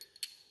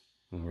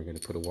 and we're going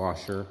to put a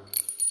washer.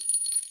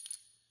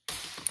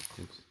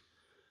 Oops.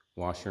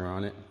 Washer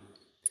on it.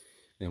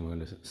 Then we're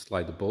going to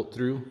slide the bolt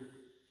through.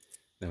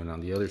 Then on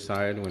the other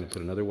side, we're going to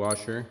put another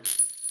washer.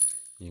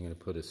 You're going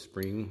to put a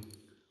spring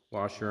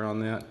washer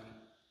on that.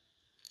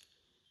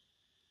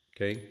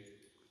 Okay,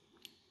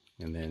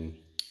 and then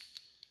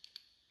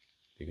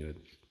you're going to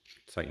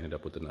tighten it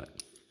up with the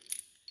nut.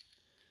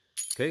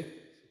 Okay,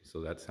 so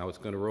that's how it's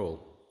going to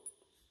roll.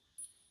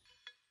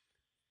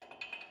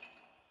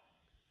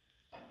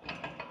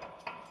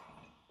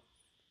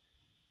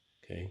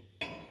 Okay,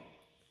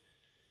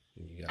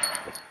 and you got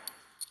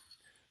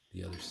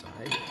the other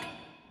side.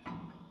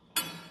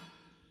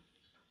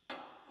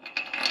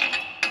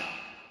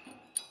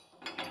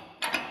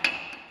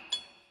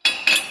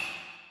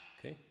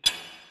 Okay,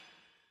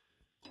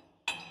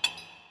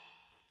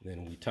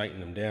 then we tighten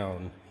them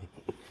down,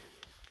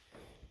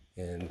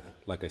 and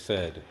like I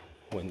said,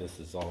 when this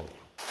is all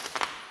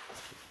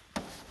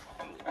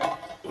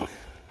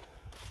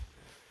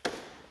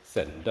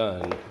said and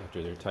done,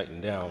 after they're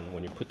tightened down,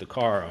 when you put the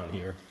car on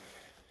here,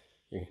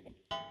 you're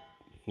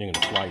going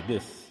to slide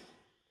this,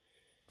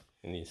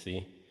 and you see,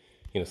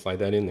 you're going to slide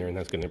that in there, and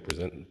that's going to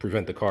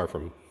prevent the car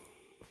from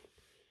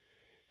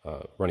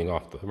running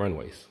off the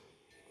runways.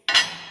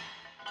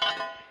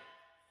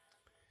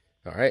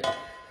 All right,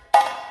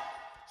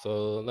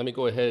 so let me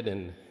go ahead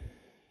and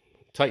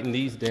tighten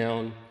these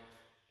down.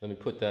 Let me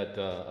put that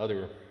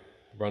other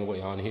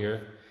runway on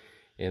here,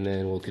 and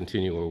then we'll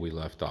continue where we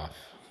left off.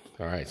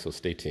 All right, so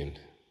stay tuned.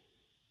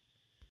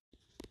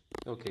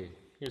 Okay,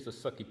 here's the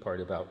sucky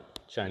part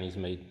about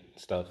Chinese-made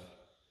stuff.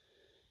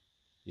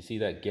 You see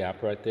that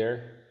gap right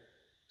there?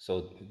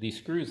 So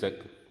these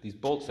these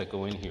bolts that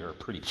go in here are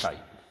pretty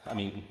tight. I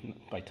mean,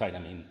 by tight, I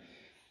mean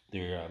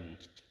they're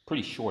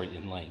pretty short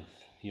in length.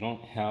 You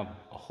don't have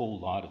a whole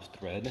lot of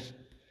thread.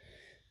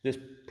 This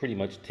pretty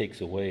much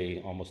takes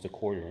away almost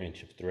 1/4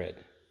 inch of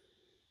thread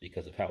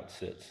because of how it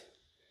sits,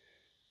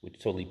 which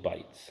totally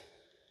bites.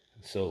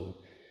 So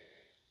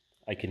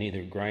I can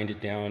either grind it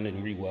down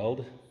and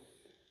re-weld,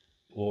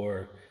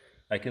 or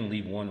I can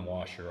leave one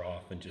washer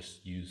off and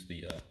just use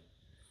the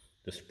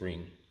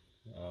spring.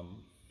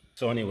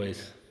 So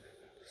anyways,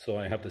 so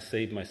I have to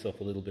save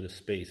myself a little bit of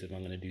space if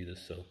I'm going to do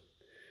this, so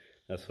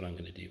that's what I'm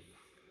going to do.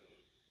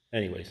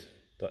 Anyways,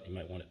 thought you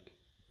might want to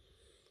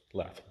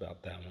laugh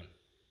about that one.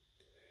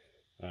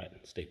 All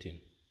right, stay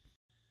tuned.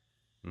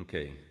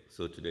 Okay,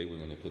 so today we're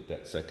going to put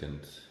that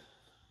second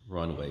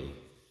runway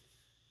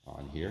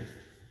on here.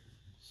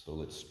 So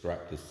let's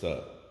strap this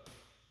up.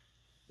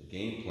 The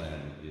game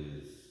plan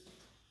is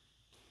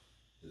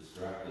to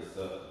strap this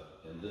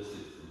up and lift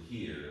it from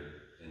here,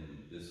 and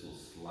this will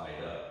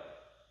slide up,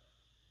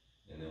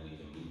 and then we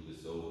can move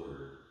this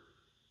over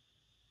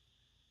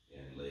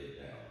and lay it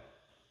down.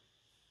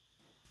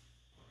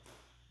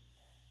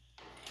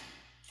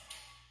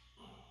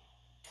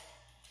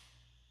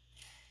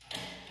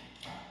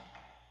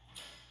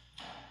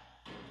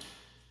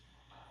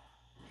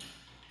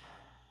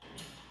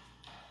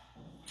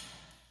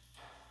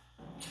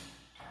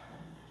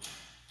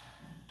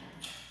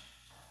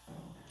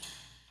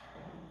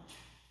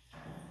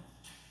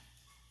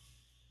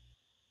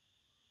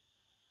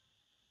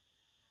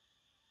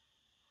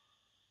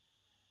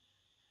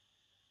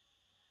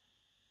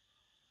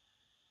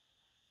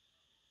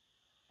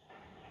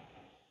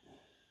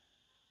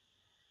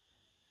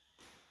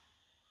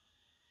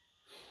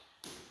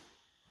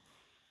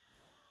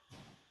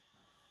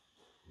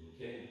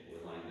 Okay,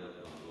 we're lined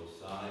up on both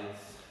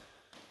sides.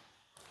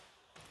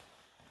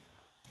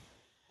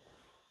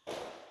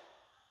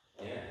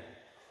 Yeah,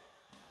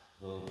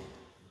 so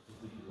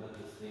we can let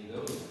this thing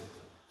go.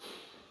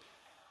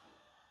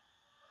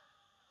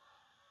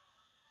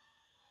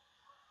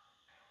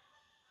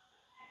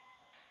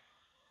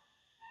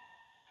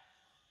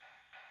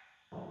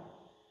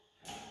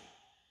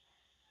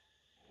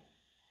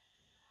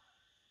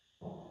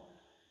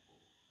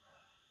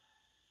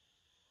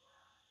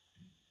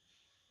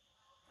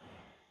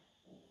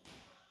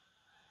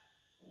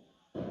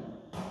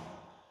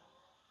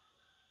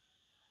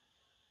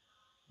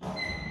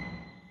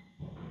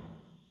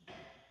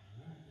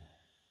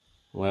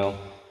 Well,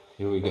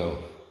 here we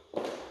go.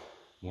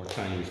 More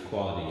Chinese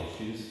quality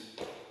issues.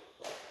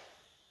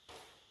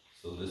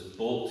 So this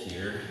bolt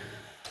here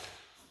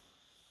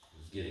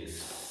is getting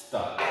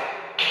stuck.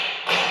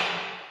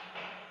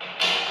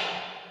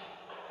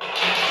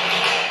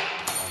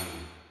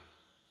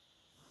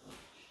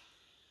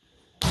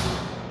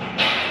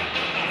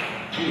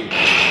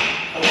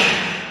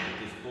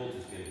 This bolt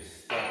is getting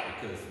stuck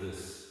because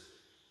this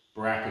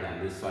bracket on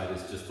this side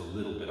is just a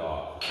little bit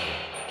off.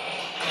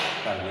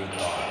 About an 1/8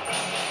 off.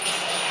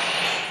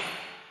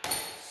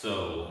 So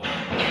what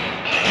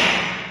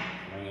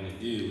I'm going to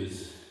do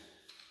is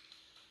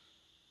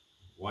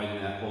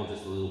widen that hole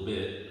just a little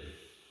bit,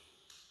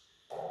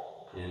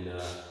 and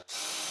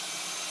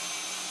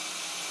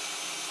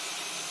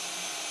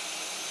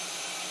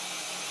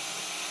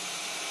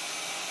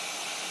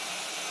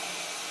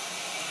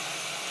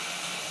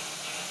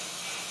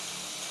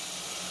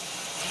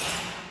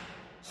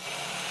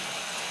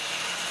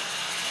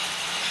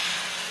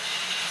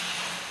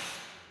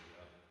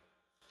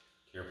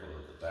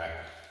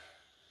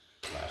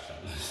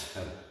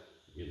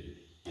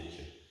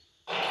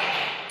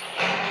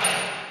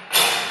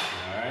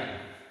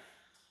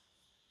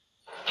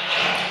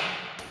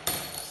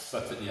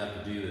sucks that you have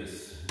to do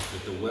this,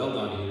 but the weld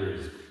on here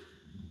is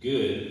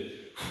good.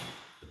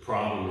 The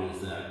problem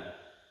is that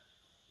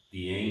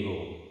the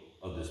angle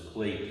of this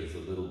plate is a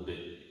little bit,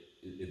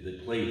 the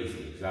plate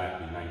isn't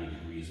exactly 90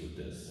 degrees with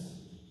this.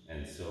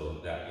 And so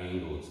that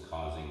angle is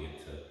causing it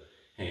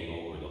to hang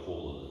over the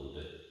hole a little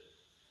bit.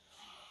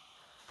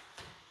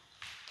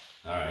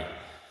 All right.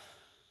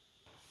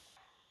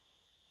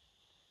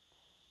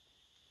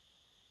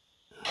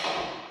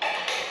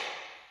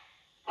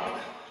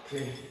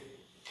 Okay.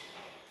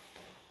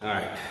 All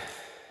right.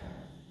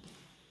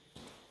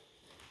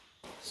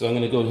 So I'm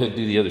going to go ahead and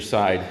do the other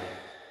side,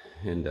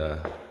 and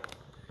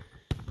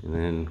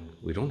then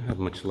we don't have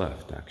much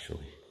left,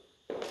 actually.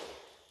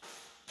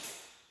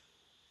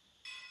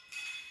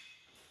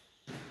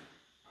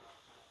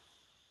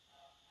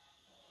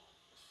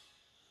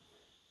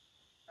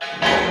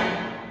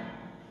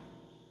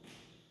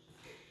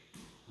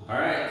 All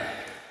right.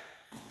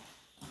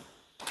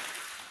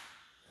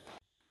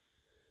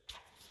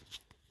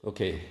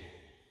 Okay.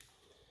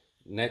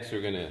 Next,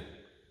 we're going to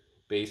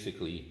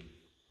basically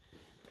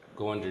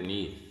go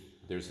underneath.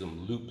 There's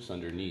some loops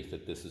underneath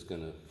that this is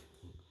going to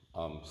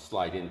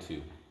slide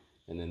into,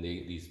 and then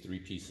these three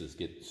pieces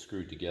get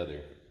screwed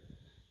together.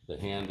 The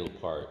handle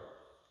part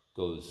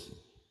goes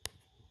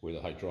where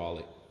the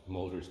hydraulic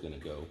motor is going to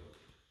go,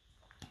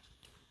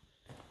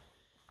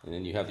 and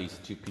then you have these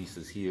two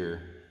pieces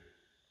here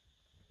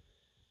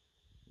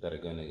that are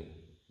going to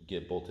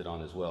get bolted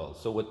on as well.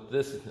 So what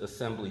this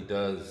assembly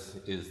does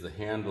is the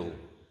handle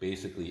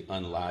basically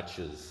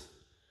unlatches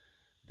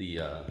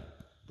the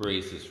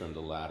braces from the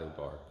ladder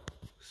bar.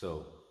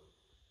 So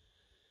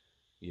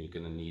you're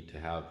going to need to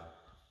have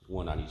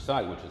one on each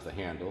side, which is the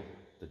handle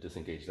to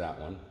disengage that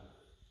one,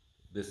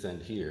 this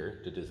end here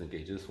to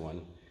disengage this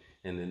one,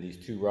 and then these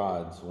two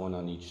rods, one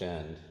on each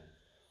end,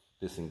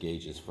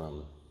 disengages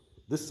from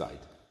this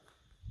side.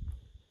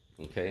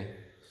 Okay,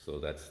 so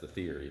that's the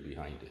theory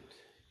behind it.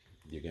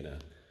 You're going to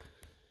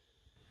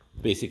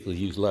basically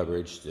use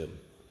leverage to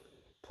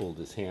pull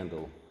this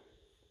handle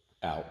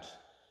out,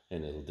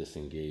 and it'll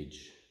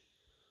disengage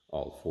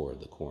all four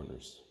of the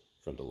corners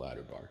from the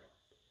ladder bar.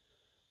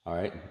 All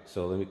right,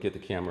 so let me get the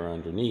camera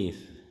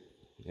underneath,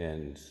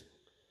 and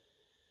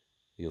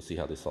you'll see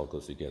how this all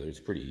goes together. It's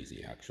pretty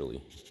easy,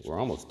 actually. We're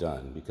almost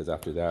done, because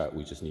after that,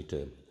 we just need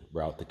to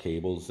route the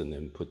cables and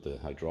then put the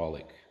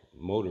hydraulic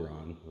motor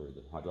on, or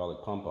the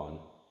hydraulic pump on,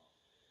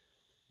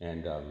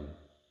 and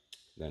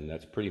then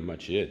that's pretty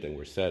much it. Then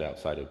we're set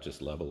outside of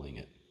just leveling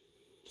it.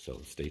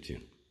 So stay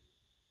tuned.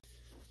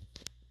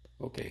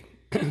 Okay,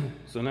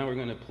 so now we're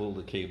going to pull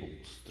the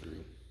cables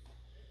through.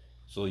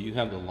 So you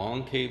have the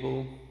long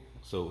cable.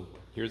 So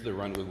here's the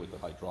runway with the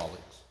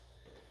hydraulics.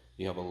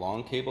 You have a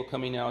long cable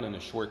coming out and a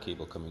short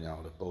cable coming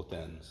out at both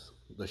ends.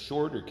 The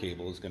shorter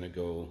cable is going to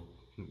go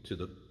to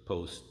the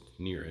post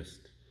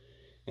nearest,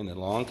 and the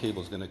long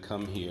cable is going to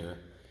come here.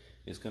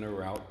 It's going to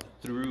route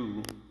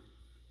through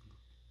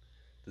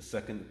the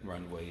second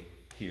runway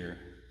here,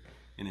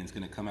 and then it's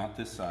going to come out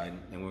this side,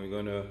 and we're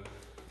going to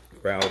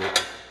route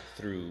it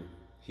through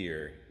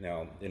here.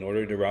 Now, in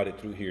order to route it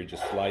through here,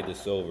 just slide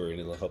this over and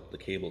it'll help the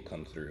cable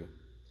come through.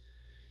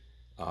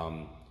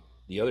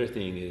 The other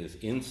thing is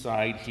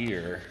inside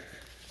here,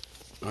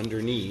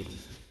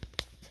 underneath,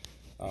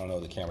 I don't know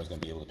if the camera's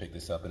going to be able to pick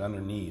this up, but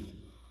underneath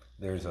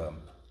there's a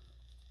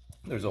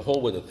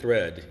hole with a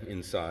thread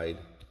inside.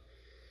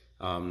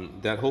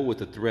 That hole with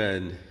the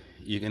thread,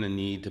 you're going to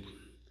need to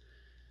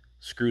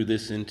screw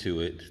this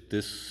into it.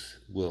 This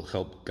will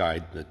help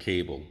guide the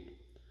cable.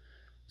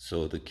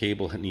 So the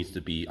cable needs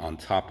to be on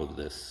top of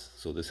this.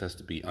 So this has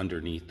to be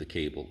underneath the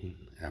cable.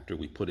 After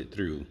we put it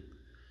through,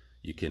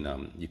 you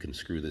can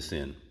screw this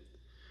in.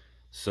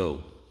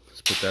 So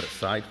let's put that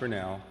aside for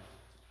now.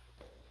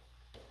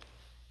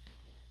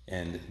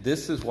 And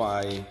this is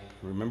why,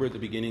 remember at the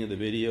beginning of the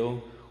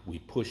video, we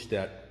pushed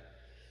that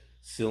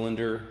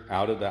cylinder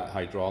out of that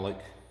hydraulic,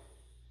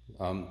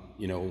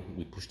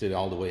 we pushed it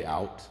all the way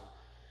out.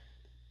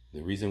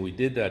 The reason we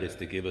did that is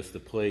to give us the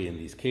play in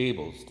these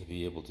cables to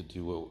be able to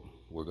do what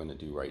we're going to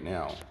do right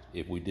now.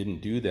 If we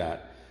didn't do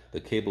that, the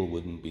cable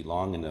wouldn't be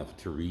long enough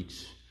to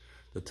reach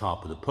the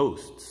top of the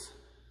posts.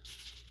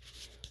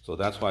 So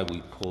that's why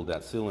we pulled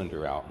that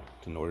cylinder out,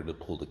 in order to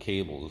pull the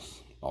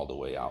cables all the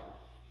way out.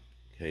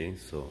 Okay,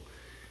 so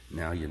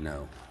now you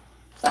know.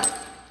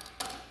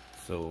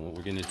 So what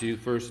we're going to do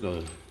first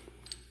though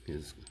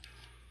is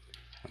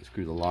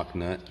unscrew the lock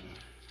nut.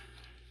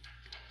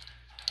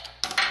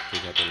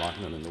 Take out the lock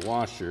nut in the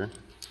washer,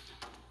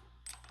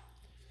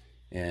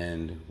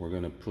 and we're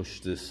going to push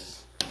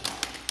this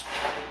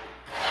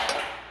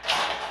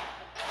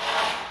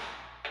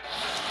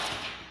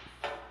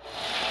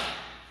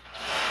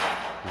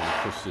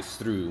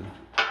through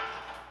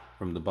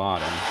from the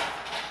bottom.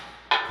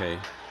 Okay,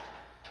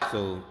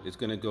 so it's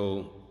going to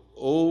go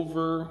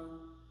over,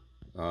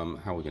 how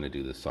are we going to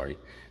do this? Sorry.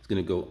 It's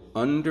going to go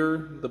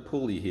under the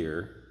pulley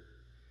here,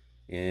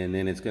 and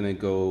then it's going to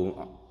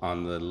go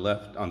on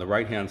the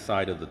right hand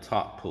side of the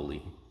top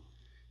pulley,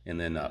 and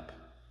then up.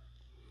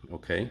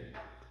 Okay,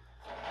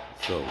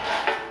 so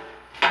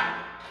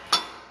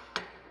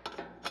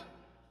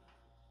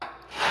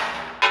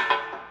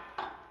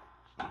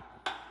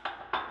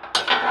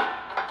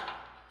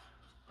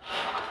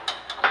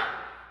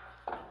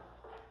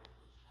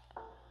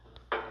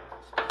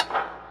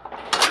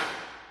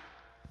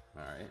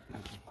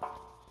right.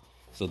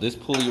 So this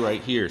pulley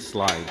right here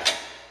slides.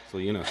 So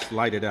you're gonna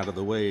slide it out of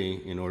the way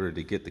in order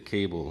to get the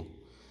cable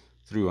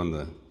through on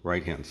the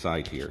right-hand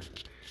side here.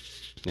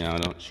 Now,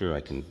 I'm not sure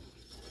I can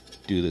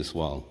do this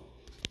while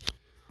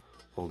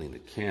holding the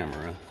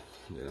camera.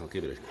 I'll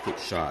give it a quick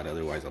shot,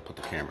 otherwise I'll put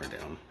the camera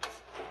down.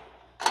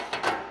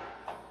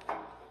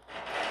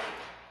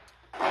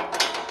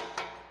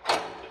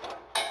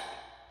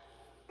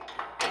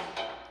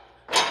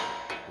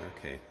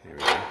 Okay, there we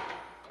go.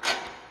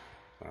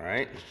 All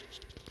right.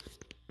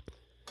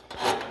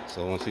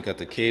 So once we got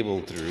the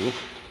cable through,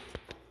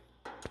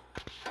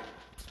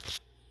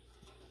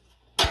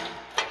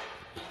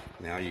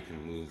 now you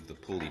can move the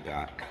pulley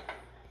back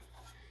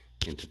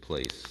into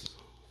place.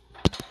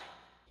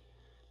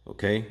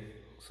 Okay,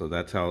 so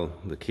that's how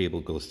the cable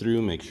goes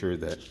through. Make sure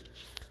that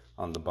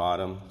on the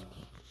bottom,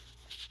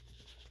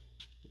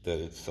 that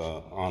it's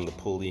on the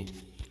pulley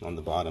on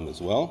the bottom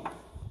as well,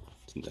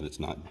 so that it's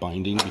not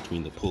binding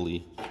between the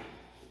pulley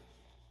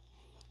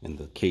and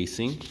the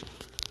casing.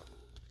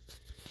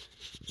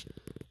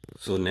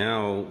 So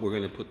now we're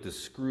going to put the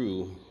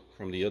screw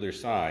from the other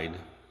side,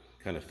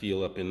 kind of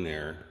feel up in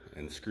there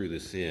and screw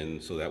this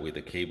in so that way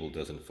the cable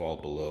doesn't fall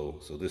below.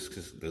 So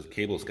the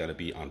cable's got to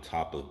be on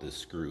top of this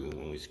screw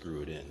when we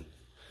screw it in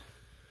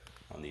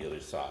on the other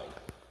side.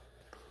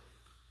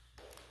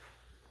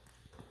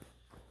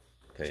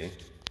 Okay,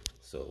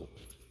 so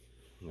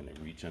I'm going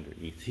to reach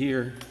underneath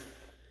here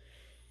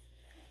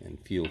and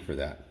feel for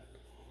that.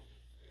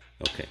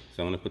 Okay,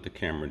 so I'm going to put the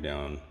camera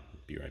down,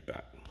 be right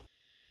back.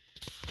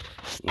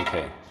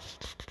 Okay,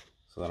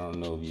 so I don't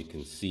know if you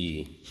can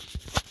see,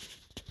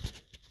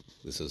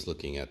 this is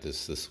looking at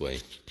this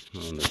way. I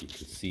don't know if you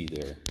can see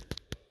there,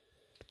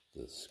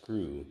 the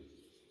screw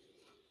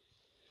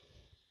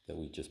that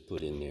we just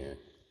put in there.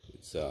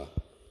 It's kind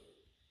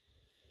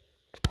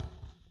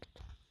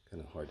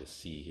of hard to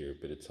see here,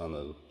 but it's on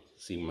the,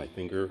 see where my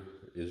finger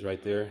is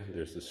right there?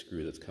 There's the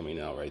screw that's coming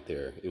out right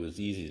there. It was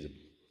easy to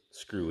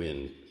screw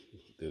in.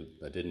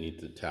 I didn't need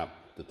to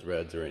tap the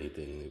threads or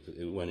anything.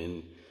 It went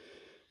in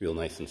real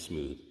nice and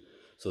smooth.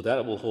 So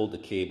that will hold the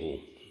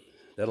cable.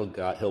 That'll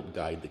help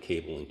guide the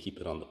cable and keep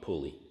it on the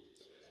pulley.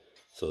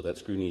 So that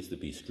screw needs to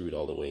be screwed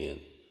all the way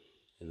in,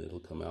 and it'll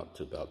come out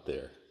to about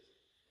there.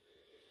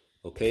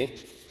 Okay,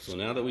 so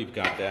now that we've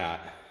got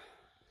that,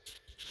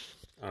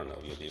 I don't know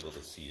if you'll be able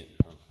to see it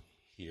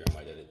here. I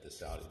might edit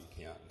this out if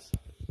you can't.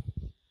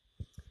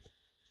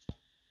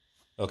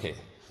 Okay,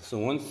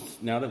 so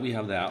now that we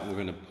have that, we're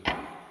gonna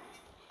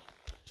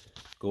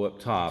go up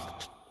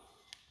top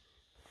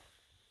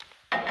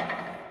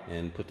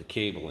and put the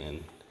cable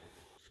in.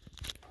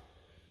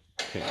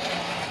 Okay.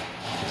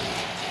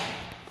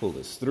 Pull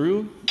this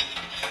through.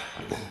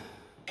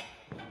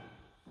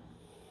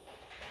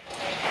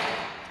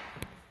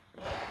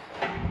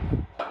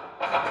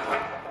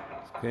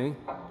 Okay.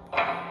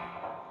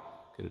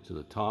 Get it to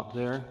the top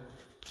there.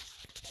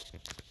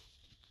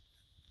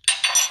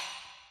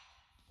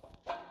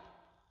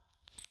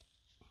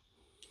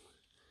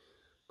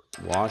 Put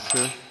the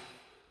washer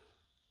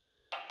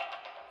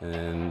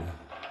and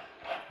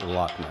the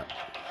lock nut.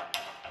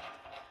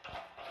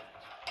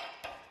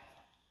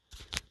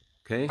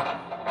 Okay,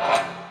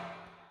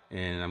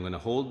 and I'm going to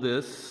hold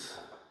this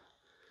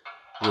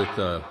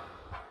with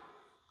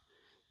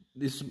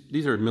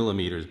these are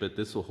millimeters, but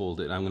this will hold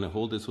it. I'm going to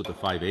hold this with a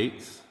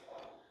 5/8,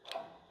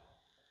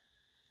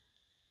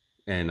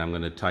 and I'm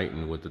going to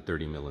tighten with the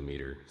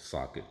 30mm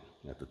socket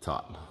at the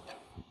top.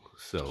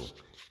 So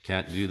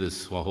can't do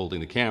this while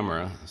holding the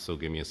camera, so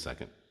give me a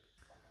second.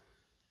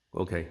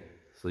 Okay,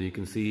 so you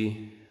can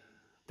see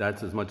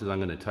that's as much as I'm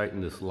going to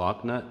tighten this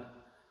lock nut.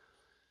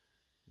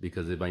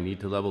 Because if I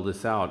need to level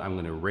this out, I'm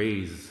going to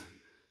raise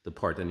the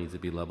part that needs to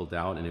be leveled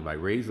out. And if I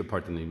raise the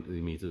part that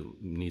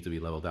needs to be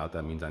leveled out,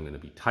 that means I'm going to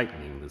be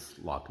tightening this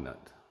lock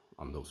nut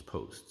on those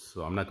posts.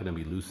 So I'm not going to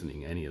be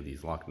loosening any of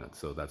these lock nuts.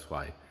 So that's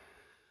why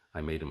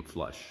I made them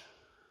flush.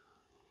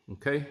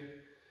 Okay?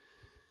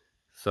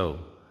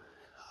 So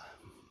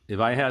if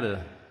I had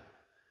a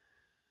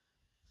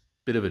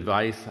bit of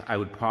advice, I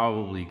would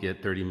probably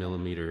get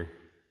 30mm,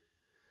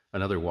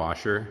 another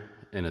washer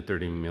and a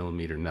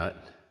 30mm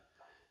nut,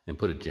 and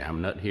put a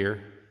jam nut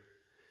here.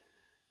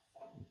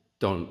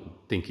 Don't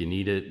think you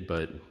need it,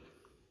 but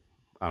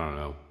I don't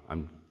know.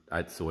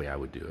 That's the way I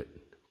would do it.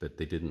 But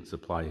they didn't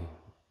supply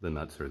the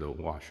nuts or the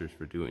washers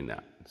for doing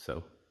that.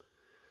 So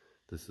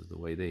this is the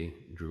way they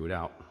drew it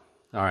out.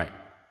 All right.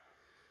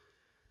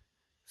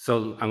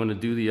 So I'm going to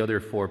do the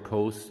other 4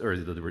 posts, or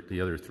the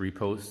other 3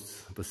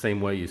 posts, the same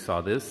way you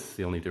saw this.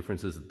 The only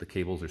difference is that the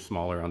cables are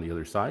smaller on the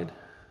other side,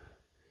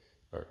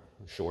 or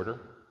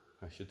shorter,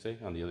 I should say,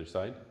 on the other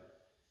side.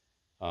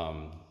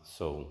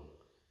 So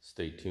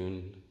stay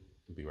tuned.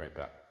 I'll be right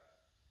back.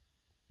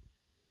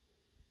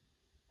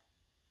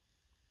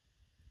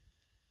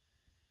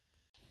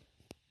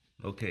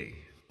 Okay,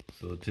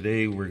 so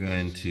today we're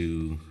going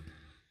to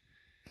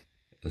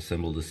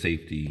assemble the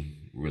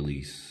safety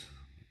release.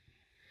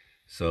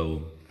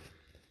 So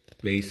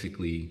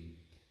basically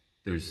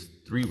there's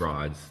 3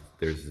 rods.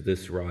 There's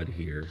this rod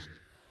here,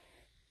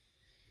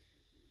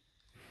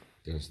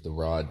 there's the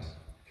rod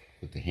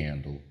with the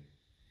handle,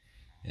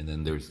 and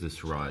then there's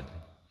this rod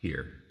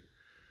here.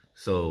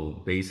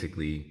 So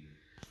basically,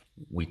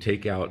 we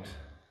take out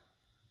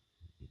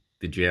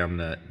the jam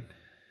nut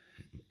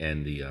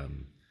and the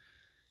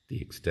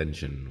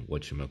extension,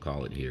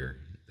 whatchamacallit here,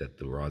 that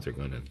the rods are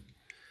going to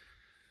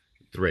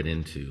thread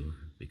into,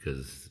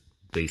 because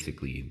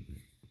basically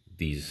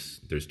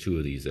there's two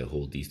of these that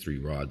hold these three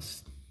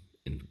rods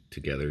in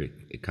together.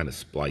 It kind of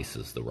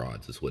splices the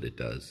rods is what it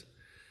does.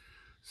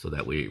 So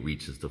that way it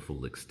reaches the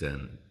full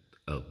extent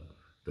of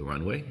the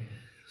runway.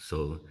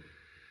 So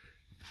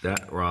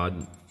that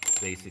rod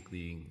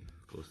basically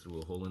goes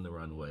through a hole in the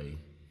runway,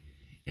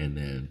 and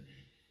then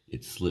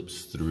it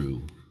slips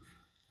through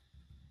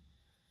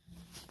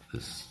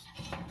this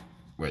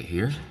right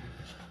here.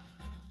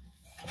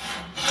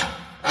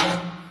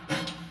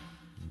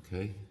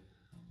 Okay,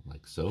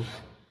 like so.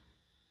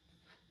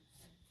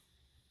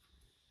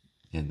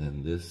 And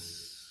then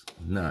this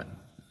nut,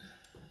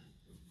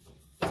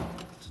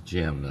 it's a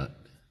jam nut,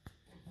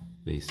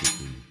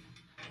 basically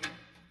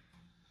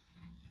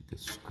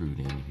gets screwed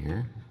in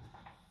here.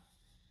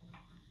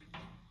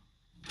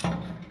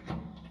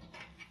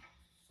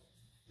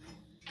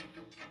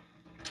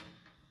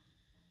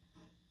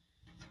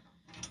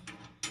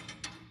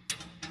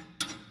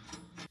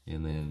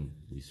 And then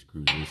we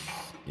screw this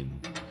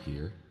in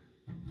here.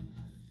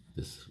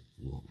 This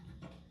will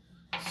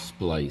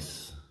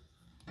splice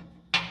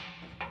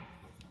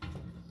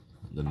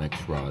the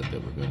next rod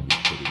that we're going to be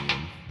putting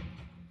in.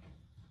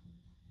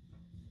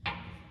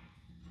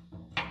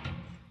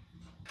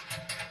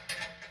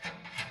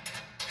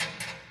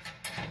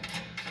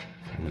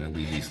 I'm going to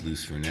leave these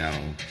loose for now.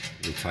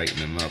 We'll tighten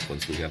them up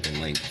once we have the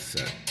length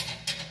set.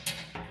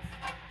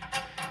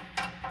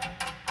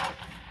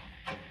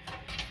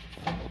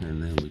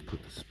 And then we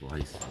put the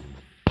splice in.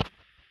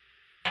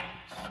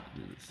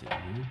 Screw this in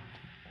here.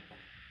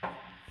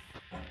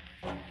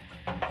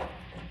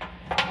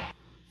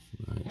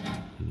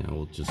 Now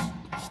we'll just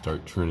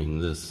start turning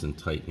this and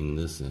tightening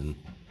this in,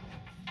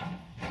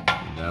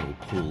 and that'll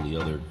pull the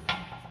other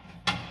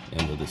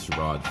end of this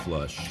rod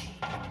flush.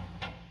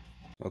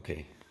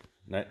 Okay,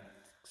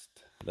 next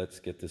let's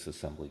get this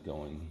assembly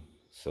going.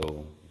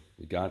 So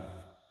we got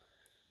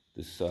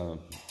this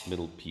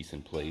middle piece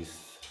in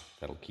place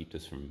that'll keep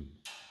this from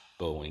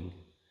bowing,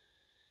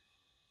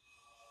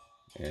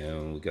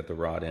 and we got the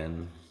rod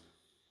end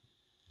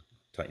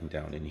tightened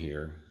down in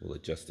here. We'll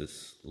adjust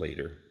this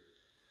later.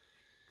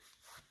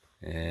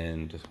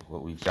 And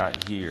what we've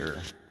got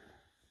here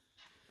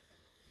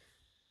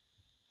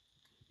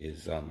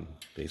is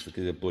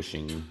basically the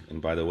bushing.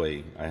 And by the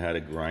way, I had to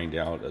grind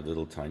out a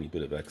little tiny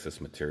bit of excess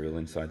material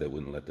inside that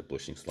wouldn't let the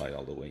bushing slide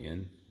all the way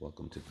in.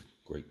 Welcome to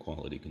great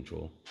quality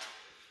control.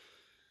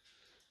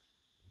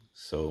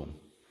 So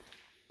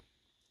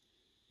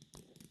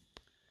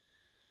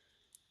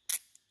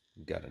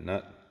we've got a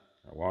nut,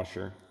 our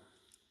washer,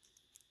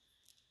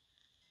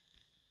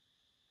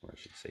 or I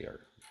should say our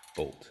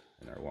bolt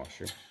and our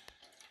washer.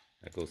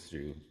 That goes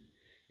through.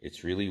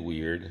 It's really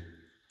weird.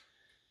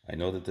 I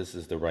know that this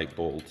is the right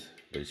bolt,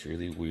 but it's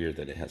really weird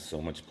that it has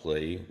so much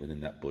play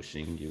within that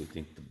bushing. You would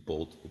think the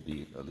bolt would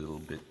be a little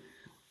bit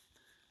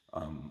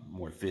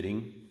more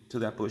fitting to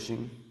that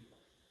bushing.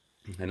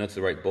 And that's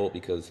the right bolt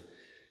because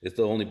it's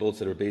the only bolts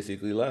that are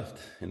basically left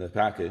in the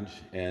package,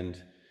 and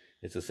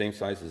it's the same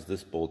size as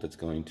this bolt that's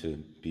going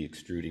to be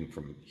extruding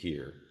from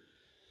here.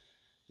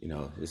 You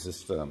know, it's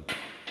just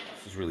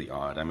this is really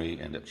odd. I may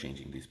end up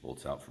changing these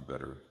bolts out for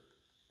better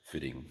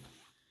fitting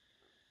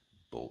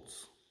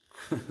bolts.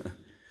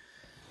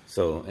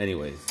 So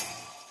anyways,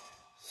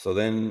 so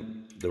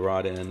then the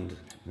rod end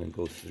then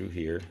goes through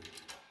here,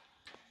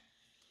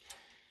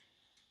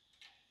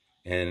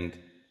 and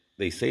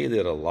they say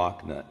that a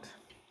lock nut,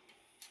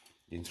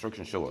 the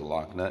instructions show a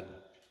lock nut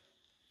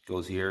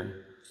goes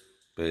here,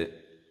 but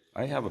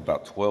I have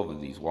about 12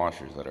 of these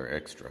washers that are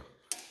extra.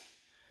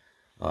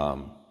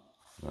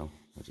 Well,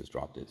 I just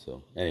dropped it.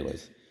 So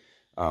anyways,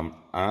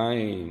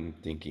 I'm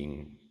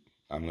thinking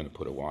I'm going to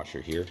put a washer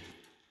here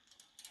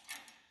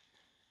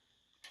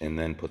and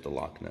then put the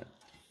lock nut.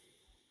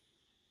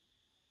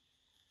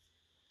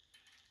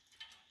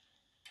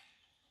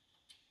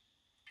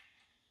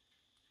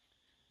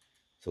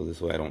 So this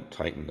way I don't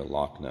tighten the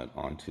lock nut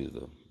onto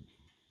the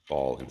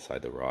ball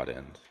inside the rod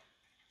end.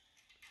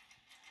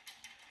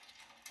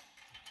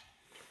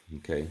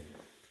 Okay,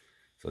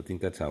 so I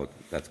think that's how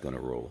that's going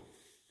to roll.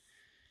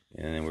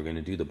 And then we're going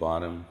to do the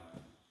bottom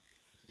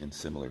in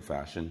similar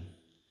fashion.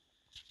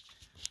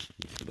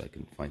 Let me see if I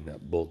can find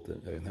that bolt,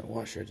 that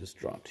washer I just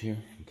dropped here.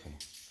 Okay.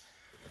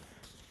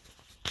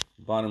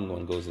 Bottom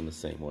one goes in the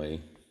same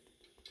way.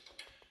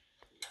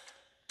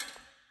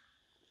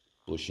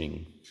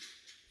 Bushing,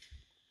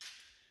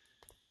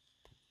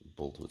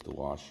 bolt with the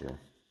washer.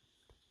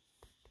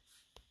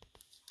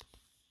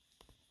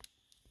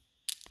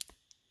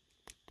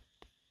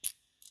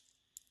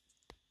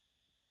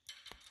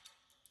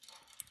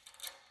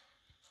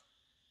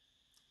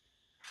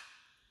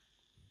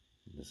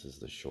 This is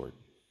the short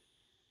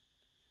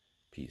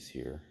piece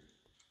here.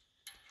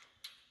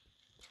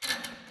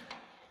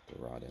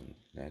 rod end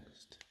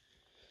next.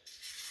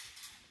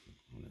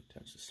 I'm going to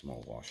attach a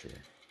small washer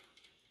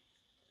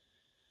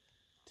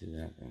to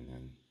that, and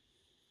then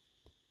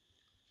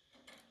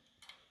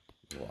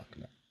lock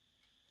nut.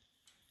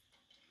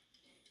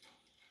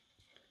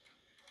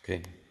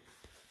 Okay,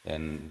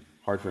 and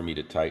hard for me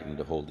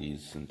to hold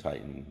these and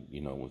tighten,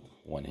 you know, with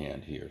one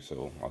hand here,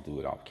 so I'll do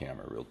it off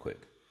camera real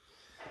quick.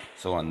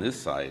 So on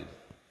this side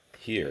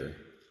here,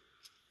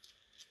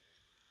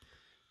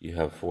 you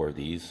have 4 of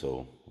these,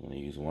 so I'm going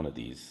to use one of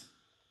these.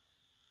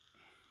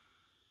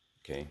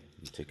 Okay,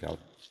 you take out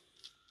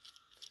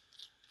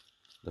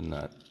the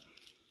nut.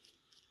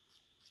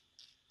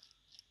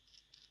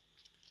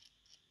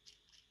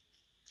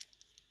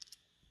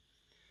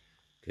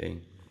 Okay,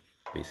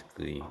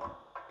 basically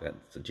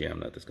that's the jam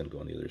nut that's going to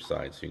go on the other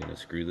side. So you're going to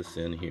screw this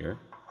in here.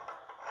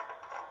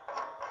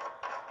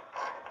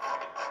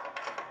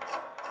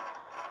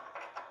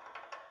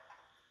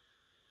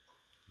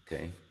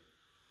 Okay.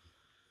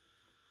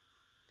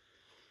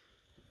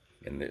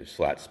 And there's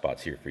flat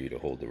spots here for you to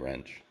hold the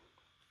wrench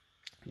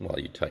while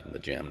you tighten the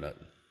jam nut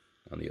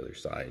on the other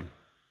side.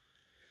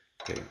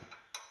 Okay.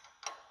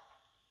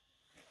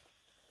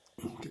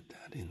 Get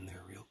that in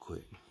there real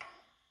quick.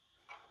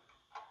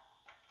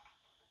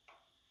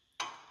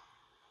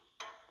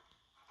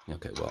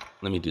 Okay, well,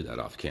 let me do that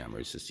off camera.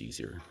 It's just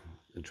easier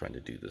than trying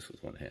to do this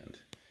with one hand.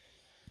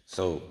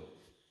 So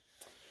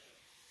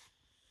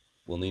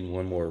we'll need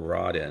one more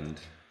rod end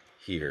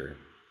here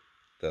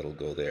that'll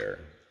go there.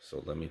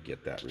 So let me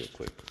get that real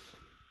quick.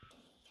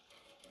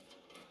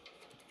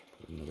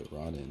 Put another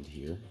rod end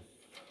here.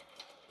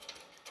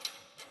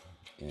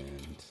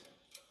 And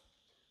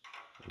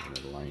we're going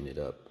to line it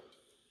up.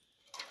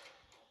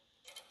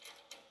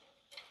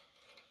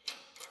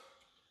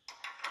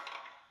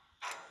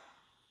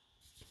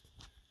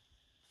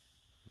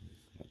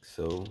 Like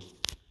so.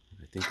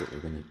 I think what we're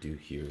going to do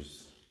here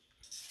is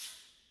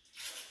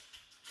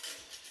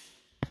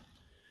I'm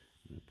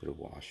going to put a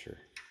washer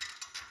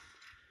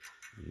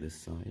on this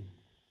side.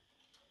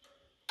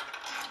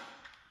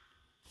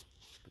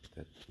 Put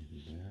that in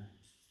there.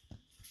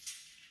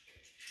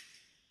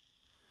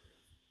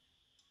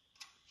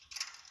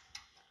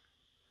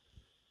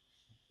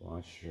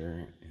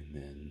 Washer and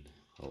then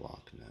a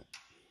lock nut.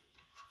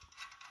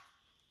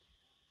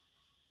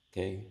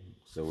 Okay,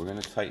 so we're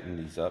going to tighten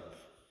these up.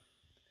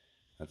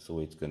 That's the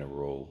way it's going to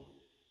roll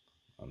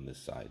on this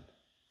side.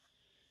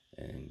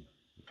 And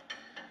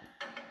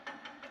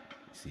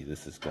see,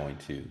 this is going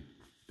to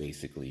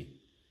basically,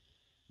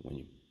 when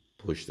you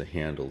push the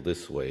handle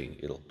this way,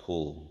 it'll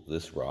pull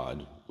this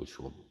rod, which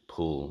will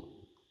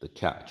pull the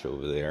catch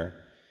over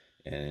there,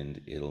 and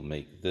it'll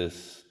make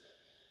this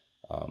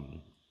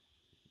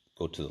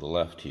go to the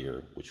left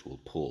here, which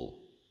will pull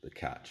the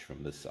catch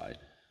from this side.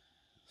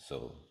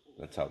 So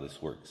that's how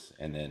this works.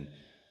 And then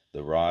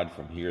the rod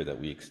from here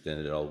that we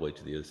extended all the way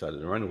to the other side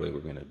of the runway, we're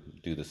going to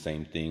do the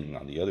same thing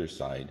on the other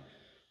side,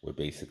 where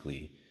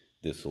basically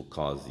this will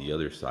cause the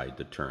other side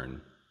to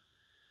turn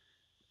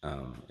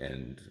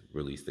and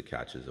release the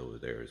catches over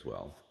there as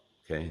well.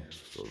 Okay,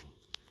 so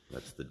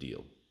that's the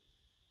deal.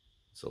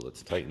 So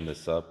let's tighten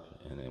this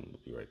up and then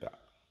we'll be right back.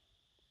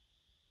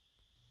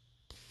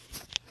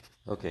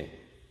 Okay,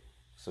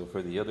 so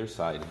for the other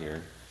side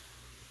here,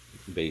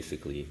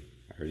 basically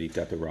I already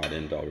got the rod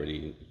end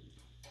already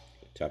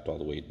tapped all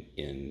the way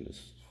in as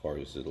far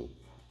as it'll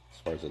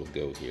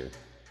go here.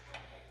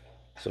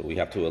 So we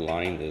have to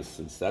align this,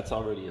 since that's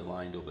already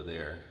aligned over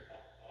there.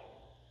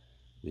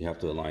 We have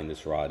to align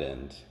this rod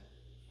end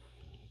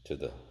to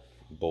the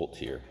bolt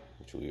here,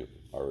 which we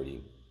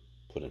already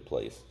put in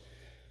place.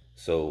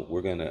 So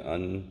we're going to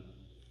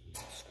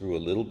unscrew a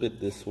little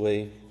bit this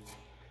way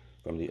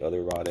from the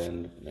other rod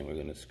end, and then we're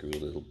going to screw a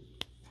little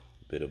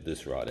bit of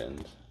this rod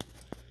end,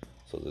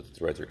 so the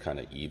threads are kind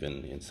of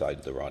even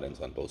inside the rod ends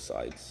on both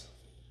sides.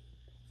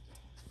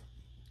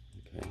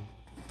 Okay.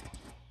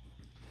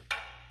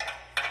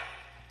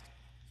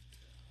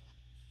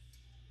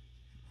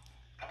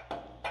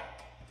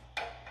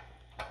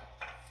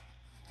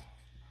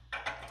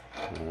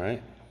 All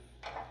right.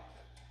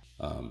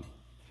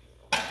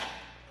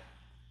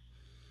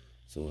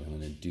 So what I'm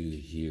going to do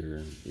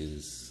here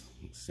is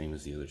the same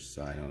as the other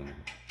side. I'm going to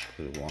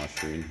put a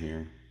washer in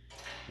here,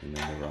 and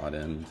then the rod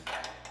end.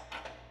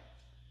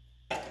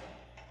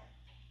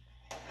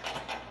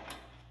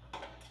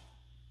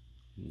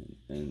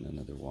 And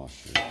another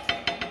washer.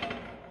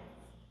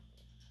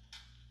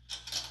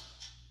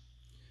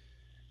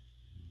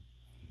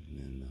 And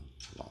then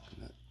the lock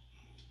nut.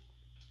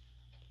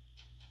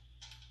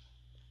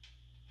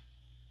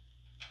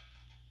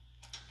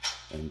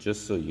 And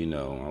just so you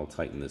know, I'll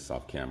tighten this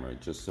off camera,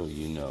 just so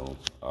you know,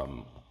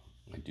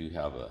 I do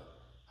have a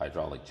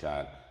hydraulic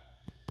jack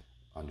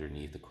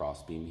underneath the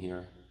crossbeam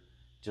here,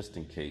 just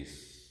in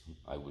case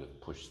I would have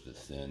pushed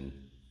this in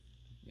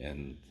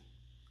and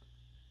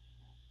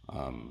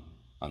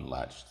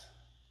unlatched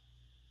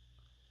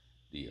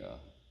the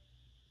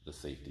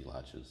safety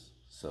latches.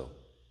 So,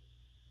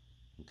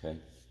 okay,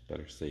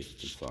 better safe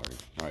than sorry.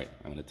 All right,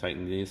 I'm going to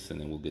tighten these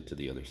and then we'll get to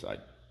the other side.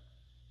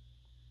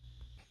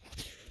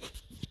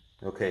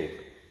 Okay,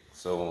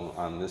 so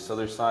on this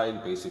other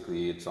side,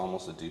 basically it's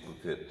almost a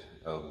duplicate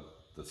of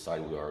the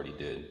side we already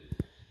did.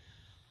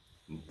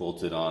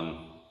 Bolted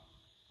on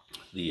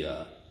the,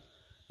 I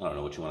don't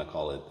know what you want to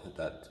call it,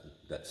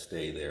 that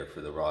stay there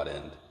for the rod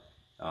end.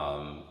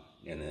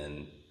 And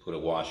then put a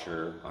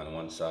washer on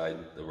one side,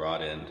 the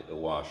rod end, a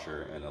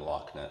washer, and a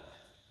lock nut.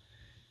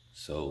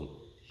 So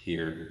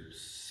here,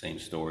 same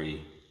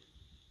story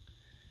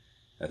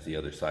as the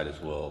other side as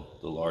well.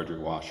 The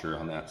larger washer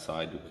on that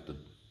side with the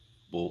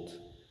bolt,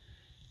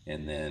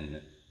 and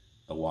then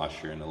a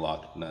washer and a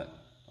lock nut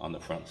on the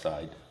front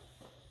side.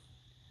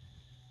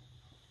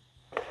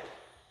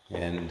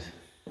 And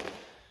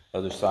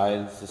other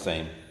side's the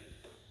same.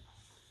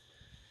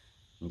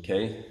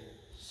 Okay,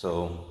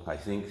 so I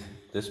think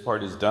this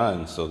part is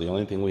done. So the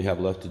only thing we have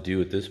left to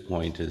do at this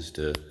point is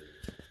to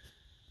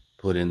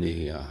put in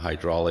the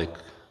hydraulic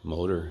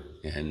motor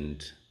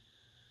and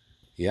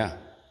yeah,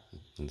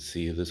 and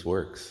see if this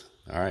works.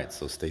 All right,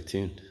 so stay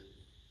tuned.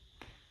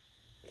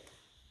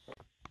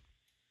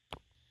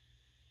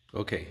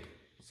 Okay,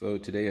 so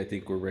today I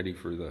think we're ready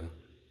for the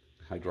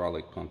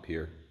hydraulic pump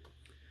here.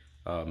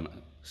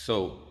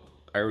 So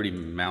I already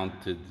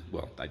mounted,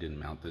 well, I didn't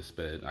mount this,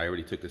 but I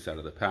already took this out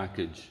of the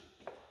package.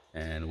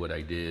 And what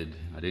I did,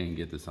 I didn't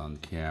get this on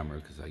camera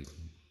because I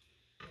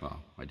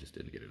just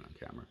didn't get it on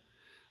camera.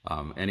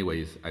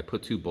 Anyways, I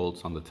put 2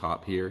 bolts on the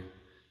top here,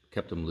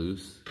 kept them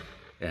loose,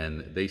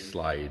 and they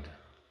slide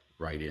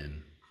right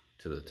in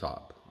to the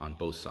top on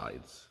both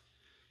sides.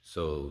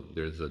 So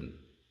there's a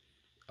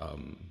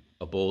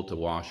bolt, a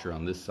washer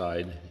on this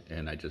side,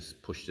 and I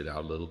just pushed it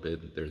out a little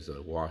bit. There's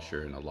a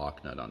washer and a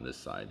lock nut on this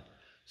side.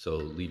 So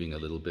leaving a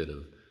little bit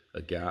of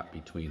a gap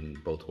between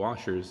both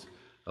washers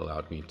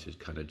allowed me to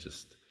kind of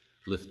just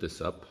lift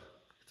this up.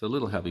 It's a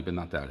little heavy, but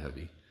not that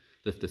heavy.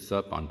 Lift this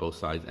up on both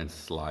sides and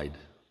slide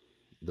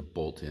the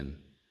bolt in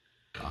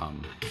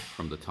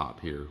from the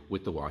top here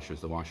with the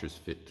washers. The washers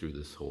fit through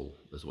this hole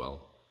as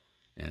well.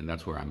 And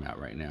that's where I'm at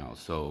right now.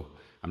 So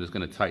I'm just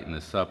going to tighten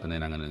this up, and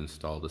then I'm going to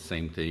install the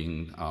same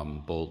thing,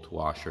 bolt,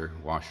 washer,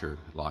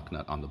 lock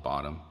nut on the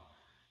bottom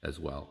as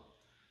well.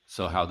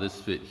 So how this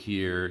fit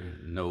here,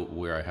 note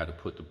where I had to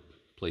put the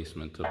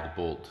placement of the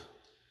bolt.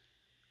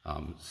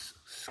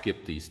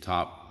 Skip these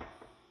top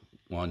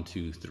 1,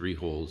 2, 3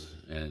 holes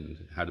and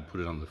had to put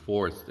it on the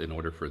 4th in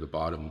order for the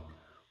bottom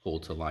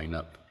hole to line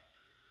up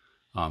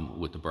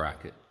with the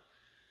bracket.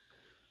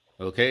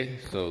 Okay,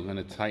 so I'm going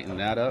to tighten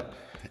that up,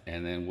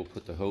 and then we'll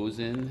put the hose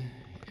in.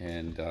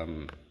 And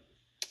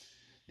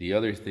the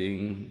other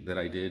thing that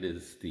I did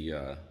is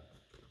the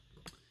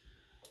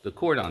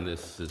cord on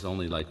this is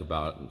only like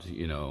about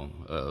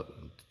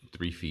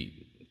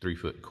 3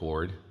 foot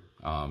cord.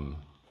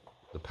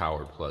 The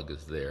power plug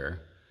is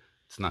there.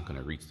 It's not going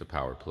to reach the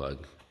power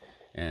plug,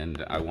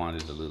 and I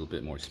wanted a little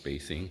bit more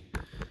spacing,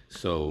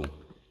 so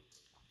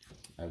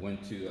I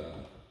went to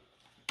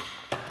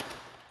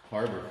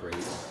Harbor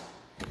Freight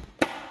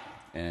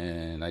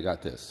and I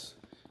got this.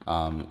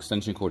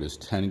 Extension cord is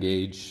 10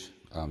 gauge.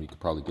 You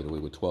could probably get away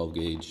with 12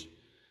 gauge,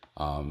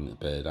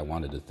 but I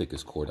wanted the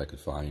thickest cord I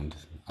could find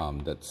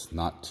that's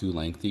not too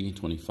lengthy.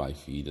 25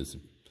 feet is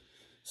the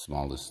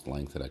smallest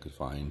length that I could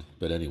find.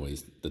 But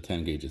anyways, the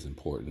 10 gauge is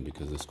important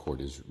because this cord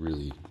is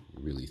really,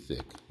 really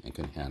thick and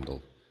can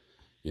handle,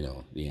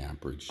 the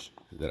amperage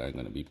that I'm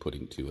going to be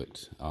putting to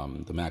it.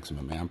 The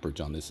maximum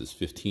amperage on this is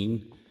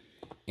 15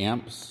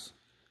 amps,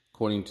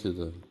 according to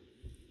the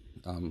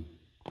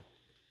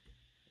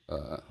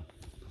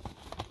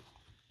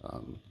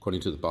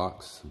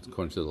box,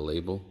 according to the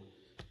label,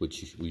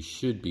 which we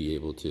should be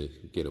able to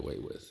get away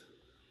with.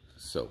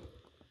 So,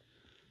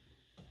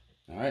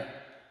 all right.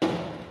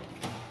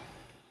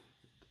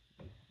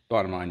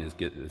 Bottom line is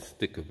get as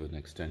thick of an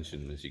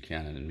extension as you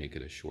can and make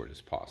it as short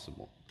as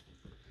possible.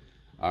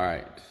 All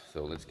right,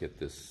 so let's get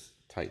this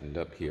tightened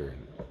up here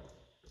and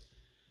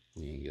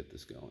we can get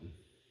this going.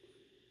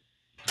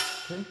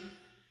 Okay.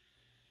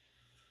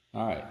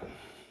 All right.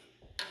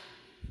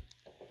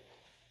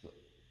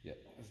 Yeah,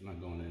 it's not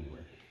going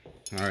anywhere.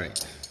 All right.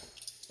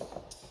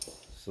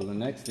 So the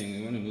next thing,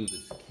 I'm going to move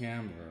this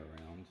camera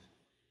around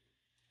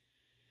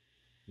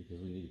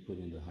because we need to put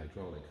in the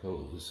hydraulic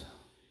hose.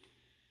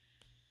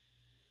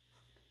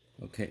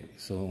 Okay,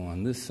 so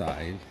on this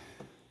side,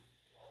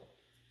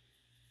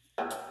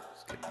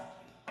 let's get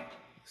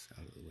this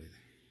out of the way.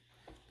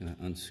 I'm going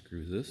to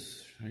unscrew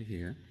this right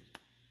here.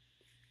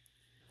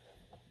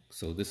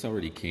 So this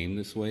already came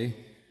this way.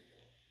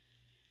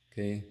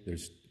 Okay,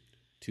 there's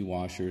 2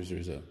 washers.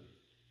 There's a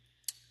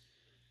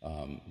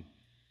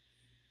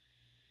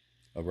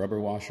rubber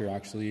washer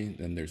actually,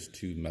 then there's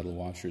 2 metal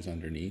washers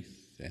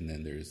underneath, and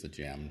then there's the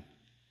jam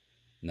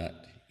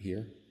nut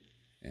here.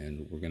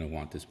 And we're going to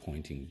want this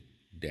pointing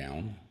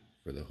down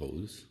for the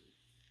hose.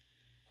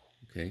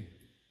 Okay,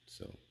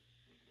 so,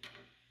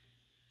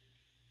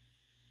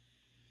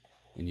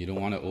 and you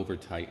don't want to over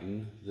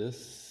tighten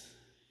this.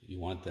 You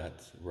want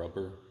that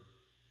rubber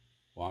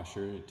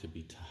washer to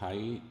be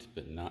tight,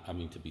 but not,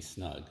 to be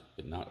snug,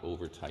 but not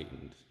over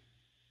tightened.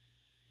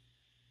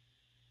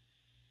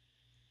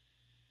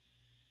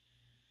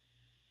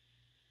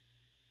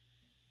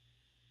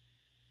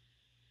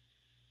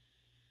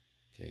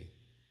 Okay,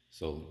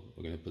 so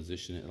we're going to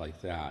position it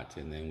like that,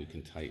 and then we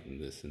can tighten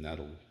this, and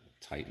that'll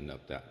tighten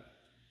up that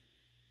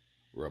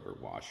rubber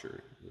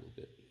washer a little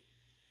bit.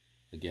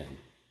 Again,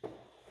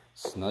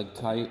 snug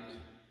tight,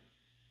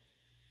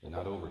 but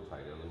not over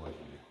tight, otherwise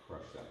you're going to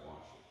crush that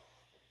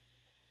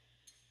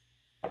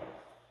washer.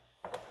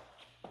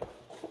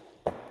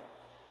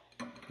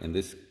 And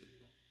this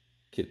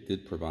kit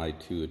did provide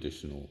 2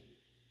 additional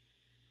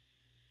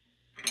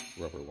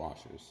rubber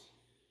washers,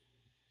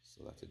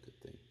 so that's a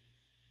good thing.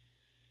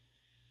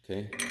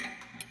 Okay,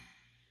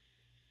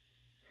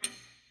 I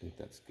think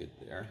that's good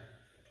there.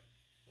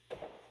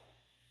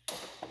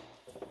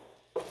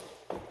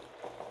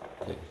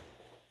 Okay,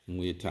 and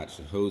we attach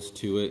the hose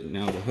to it.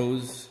 Now the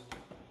hose,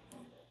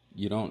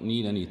 you don't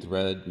need any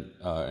thread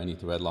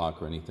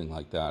lock or anything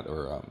like that,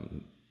 or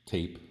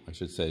tape, I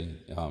should say.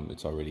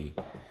 It's already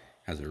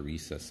has a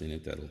recess in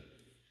it that'll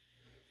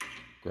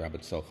grab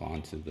itself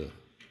onto the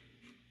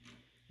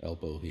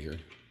elbow here.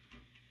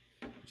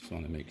 Just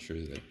want to make sure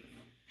that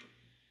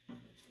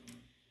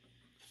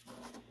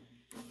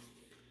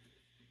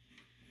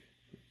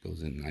it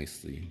goes in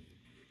nicely.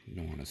 You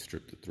don't want to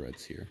strip the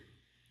threads here.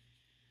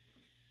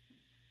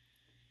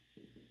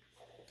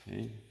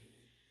 Okay.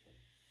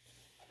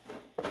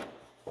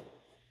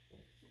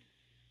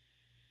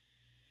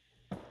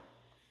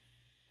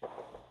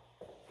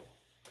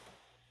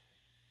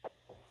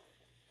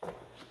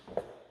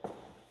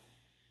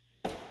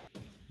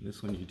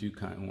 This one you do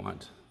kind of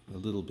want a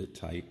little bit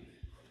tight.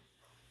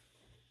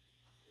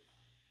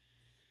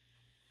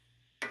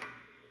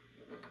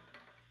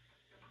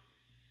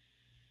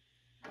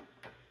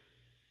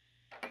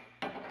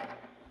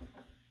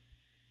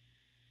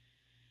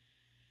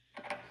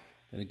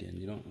 But again,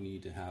 you don't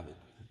need to have it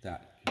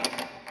that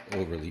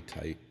overly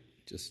tight,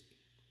 just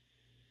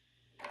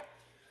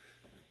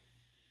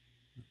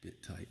a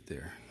bit tight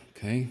there,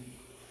 okay?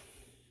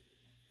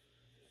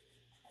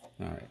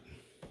 All right.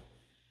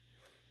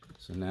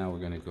 So now we're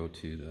going to go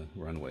to the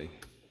runway.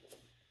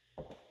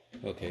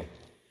 Okay.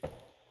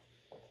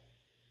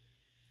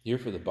 Here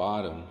for the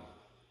bottom.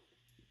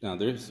 Now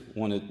there's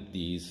one of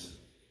these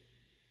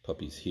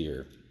puppies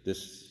here.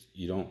 This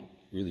you don't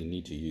really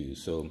need to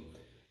use. So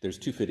there's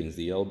 2 fittings,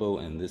 the elbow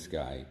and this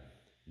guy,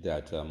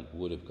 that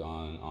would have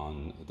gone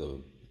on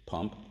the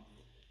pump,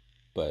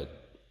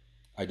 but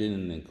I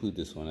didn't include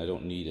this one. I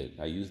don't need it.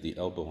 I used the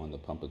elbow on the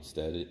pump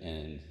instead,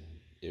 and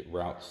it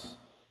routes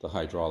the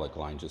hydraulic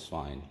line just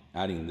fine.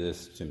 Adding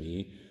this, to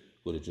me,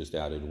 would have just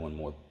added one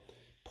more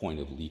point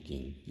of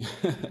leaking.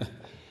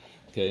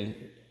 Okay,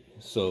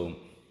 so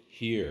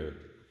here,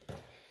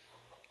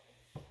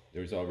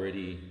 there's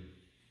already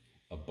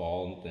a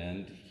ball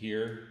end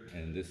here,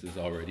 and this is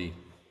already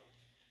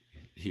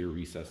here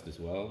recessed as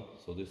well,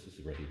 so this is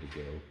ready to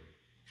go.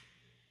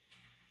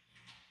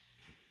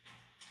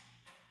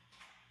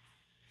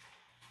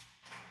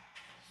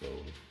 So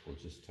we'll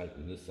just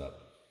tighten this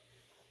up,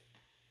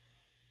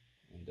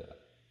 and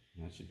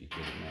that should be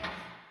good enough.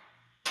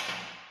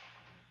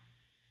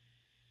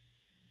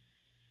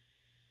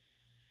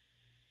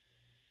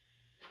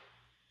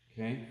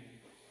 Okay.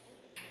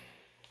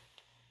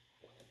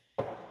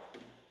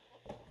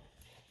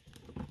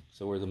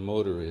 So where the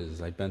motor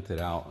is, I bent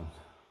it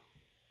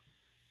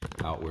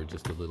outward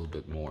just a little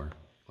bit more,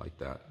 like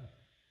that.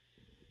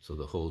 So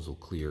the hose will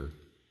clear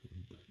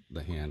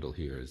the handle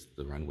here as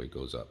the runway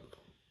goes up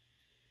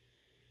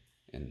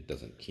and it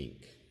doesn't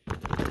kink.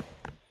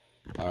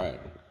 All right,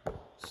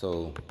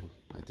 so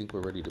I think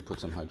we're ready to put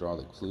some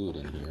hydraulic fluid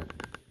in here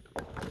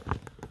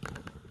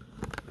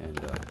and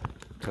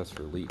test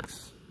for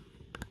leaks.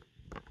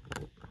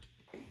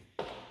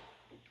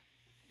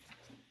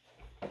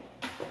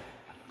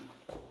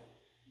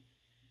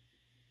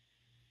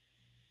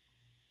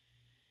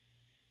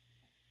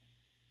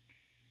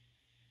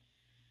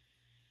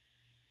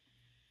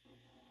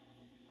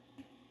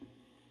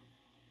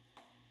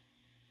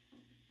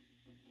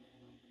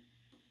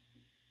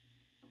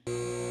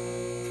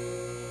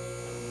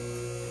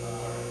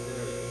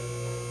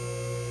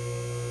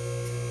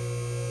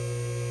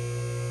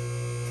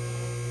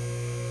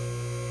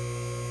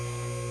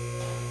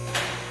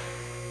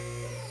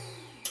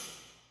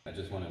 I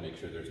just want to make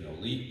sure there's no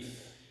leaks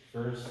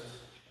first.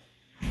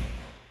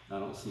 I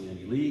don't see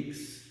any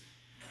leaks.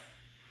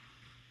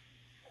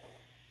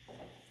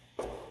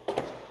 I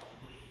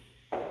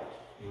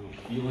don't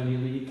feel any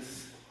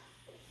leaks.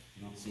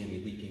 I don't see any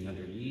leaking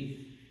underneath.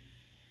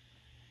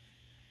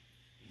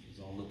 This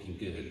is all looking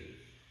good.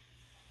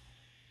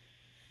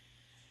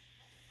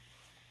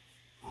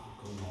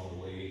 Going all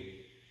the way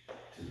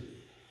to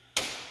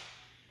the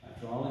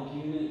hydraulic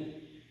unit.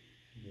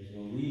 There's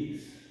no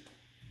leaks.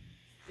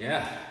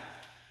 Yeah.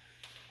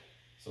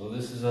 So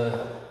this is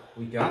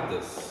we got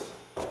this.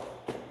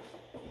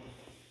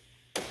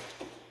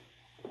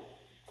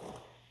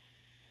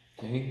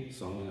 Okay,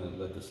 so I'm gonna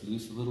let this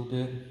loose a little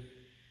bit.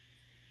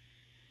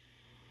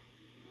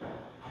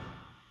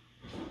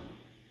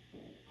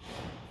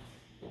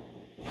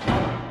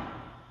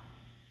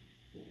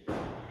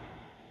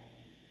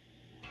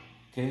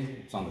 Okay,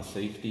 it's on the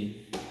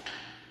safety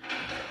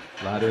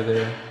ladder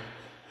there.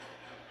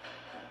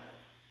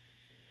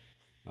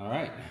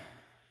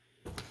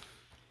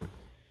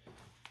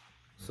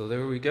 so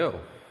there we go.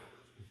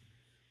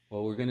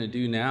 What we're going to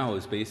do now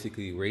is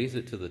basically raise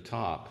it to the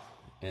top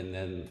and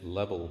then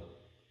level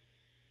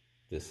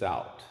this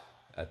out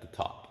at the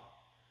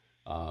top.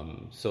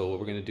 So what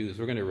we're going to do is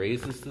we're going to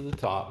raise this to the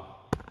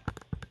top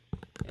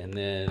and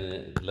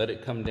then let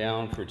it come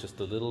down for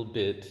just a little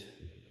bit,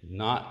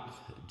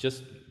 not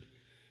just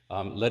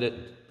let it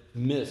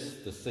miss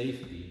the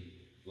safety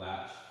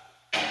latch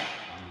on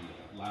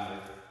the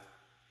ladder,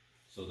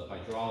 so the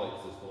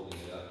hydraulics is holding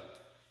it up,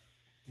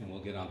 and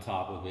we'll get on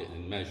top of it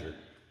and measure.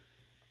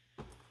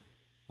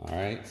 All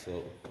right,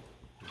 so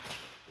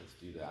let's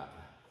do that.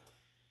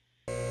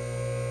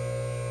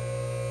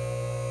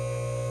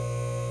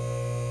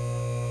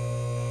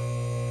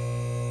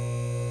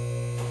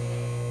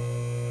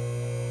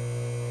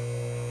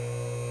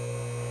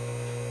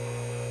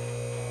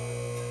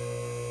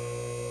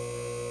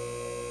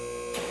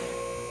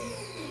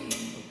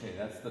 Okay,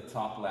 that's the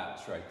top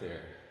latch right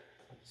there.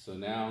 So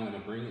now I'm going to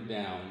bring it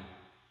down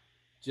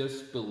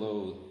just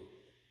below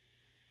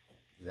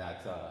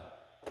that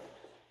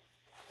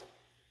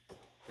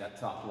that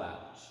top latch.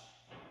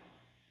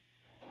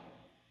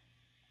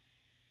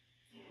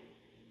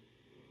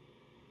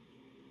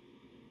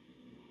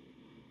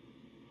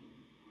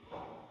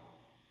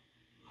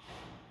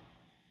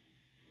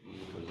 I'm going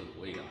to put a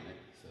little weight on it.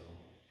 So,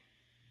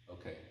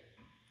 okay.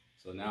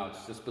 So now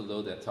it's just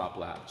below that top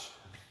latch.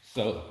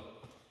 So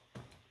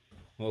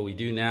what we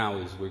do now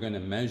is we're going to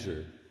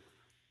measure.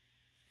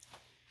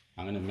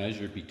 I'm going to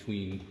measure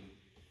between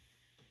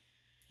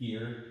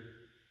here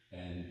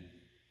and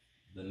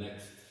the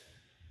next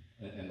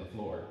and the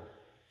floor,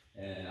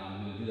 and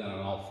I'm going to do that on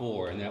all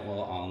four, and that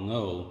will I'll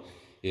know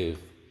if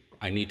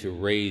I need to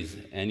raise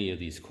any of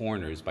these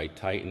corners by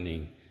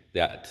tightening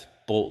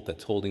that bolt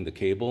that's holding the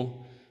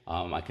cable.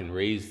 I can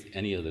raise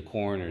any of the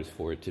corners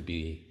for it to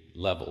be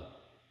level.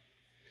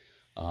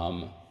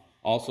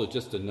 Also,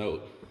 just a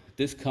note,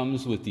 this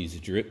comes with these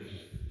drip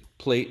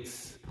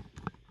plates,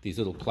 these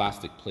little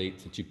plastic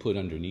plates that you put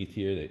underneath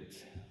here that's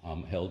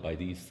held by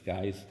these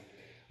guys.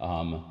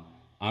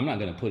 I'm not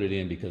going to put it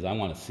in because I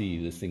want to see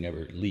if this thing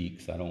ever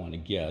leaks. I don't want to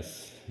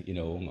guess, you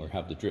know, or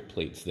have the drip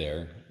plates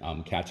there,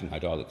 catching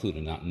hydraulic fluid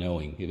and not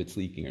knowing if it's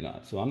leaking or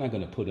not. So I'm not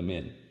going to put them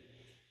in.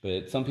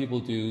 But some people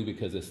do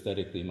because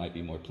aesthetically it might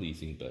be more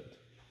pleasing, but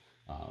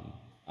I'm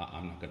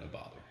not going to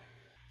bother.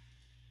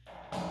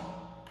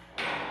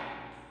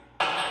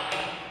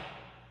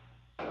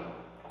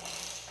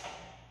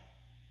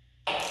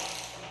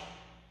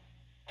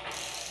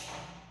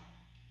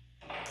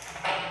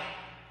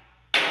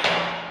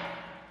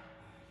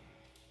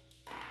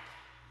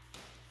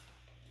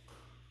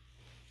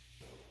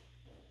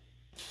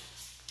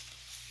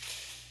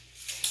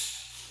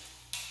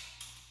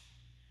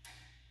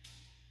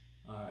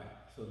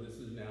 So this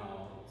is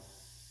now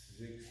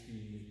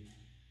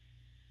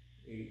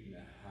 68 and a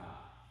half.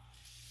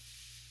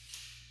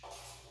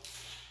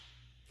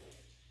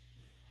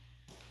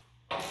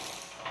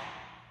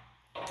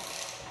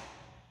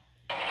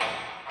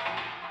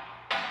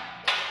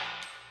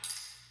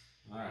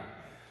 All right.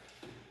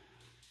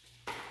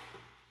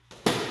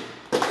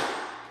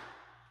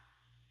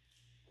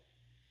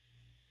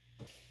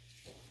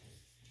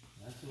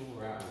 That's where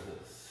we're at with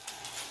this.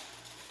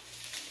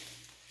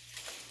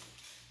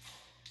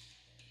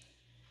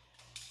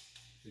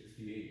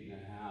 68 and a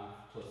half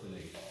plus an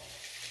 8.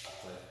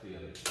 That's the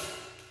other side.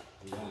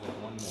 We only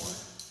got one more.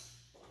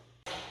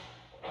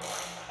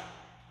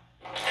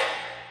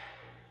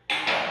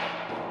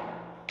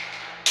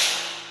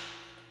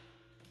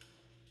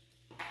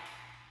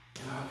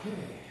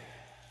 Okay.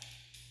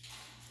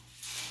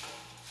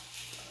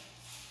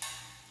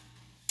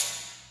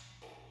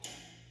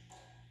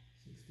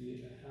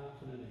 68 and a half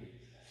and an 8.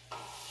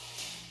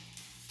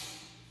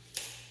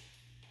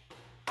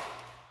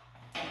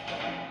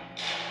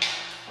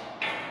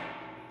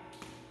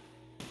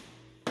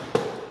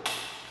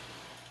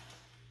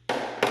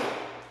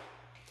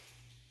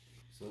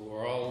 So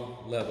we're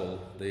all level.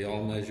 They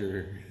all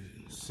measure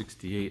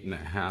 68 and a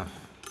half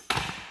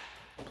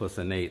plus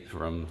an 8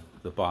 from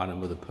the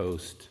bottom of the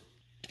post.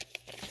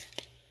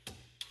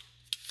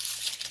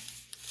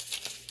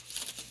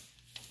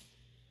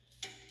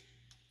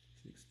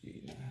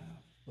 68 and a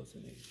half plus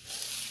an 8.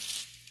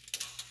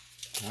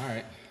 All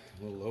right,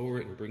 we'll lower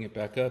it and bring it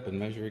back up and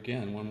measure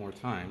again one more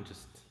time.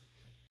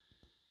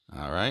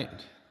 All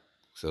right,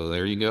 so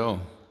there you go,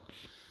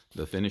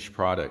 the finished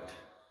product.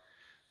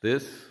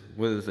 This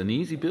was an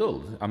easy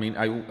build. I mean,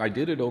 I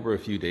did it over a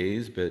few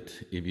days, but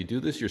if you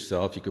do this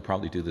yourself, you could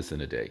probably do this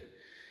in a day.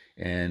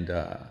 And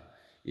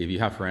if you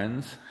have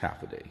friends,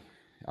 half a day.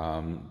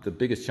 The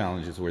biggest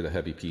challenges were the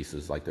heavy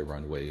pieces like the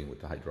Runway with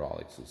the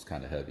hydraulics. It was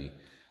kind of heavy.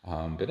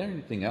 But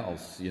everything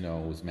else, you know,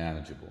 was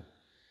manageable.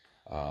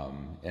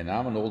 And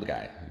I'm an old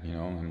guy, you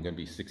know, I'm going to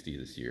be 60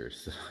 this year.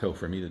 So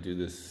for me to do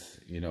this,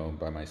 you know,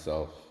 by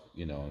myself,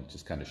 you know, it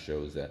just kind of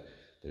shows that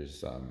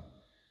there's,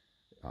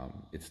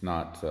 it's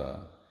not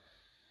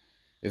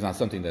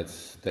something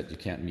that you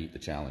can't meet the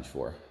challenge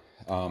for.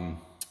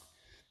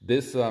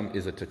 This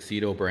is a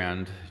Tuxedo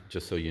brand,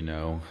 just so you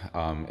know.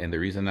 And the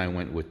reason I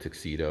went with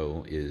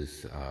Tuxedo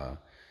is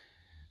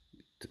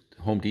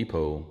Home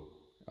Depot.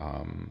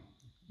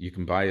 You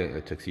can buy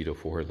a Tuxedo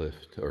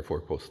 4-lift or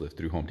 4-post lift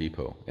through Home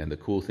Depot. And the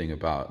cool thing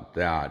about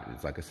that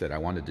is, like I said, I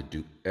wanted to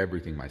do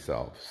everything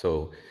myself.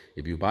 So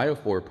if you buy a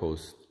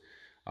 4-post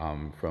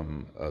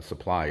from a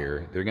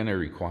supplier, they're going to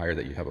require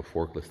that you have a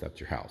forklift at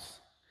your house.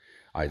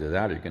 Either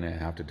that or you're going to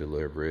have to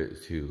deliver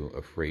it to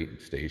a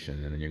freight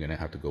station, and then you're going to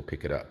have to go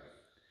pick it up.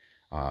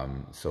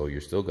 So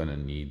you're still going to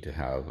need to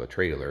have a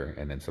trailer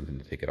and then something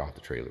to take it off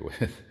the trailer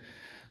with.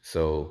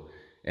 So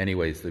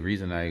anyways, the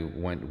reason I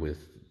went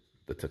with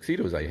the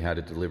Tuxedo is I had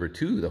it delivered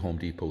to the Home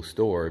Depot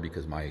store,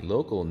 because my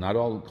local, not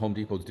all Home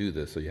Depots do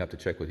this, so you have to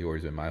check with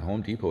yours. And my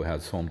Home Depot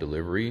has home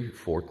delivery,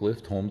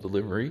 forklift home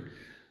delivery.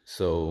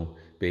 So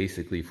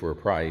basically for a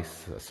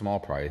price, a small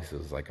price,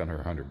 is like under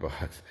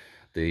 $100,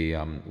 they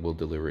will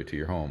deliver it to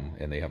your home,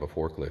 and they have a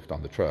forklift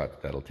on the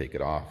truck that'll take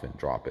it off and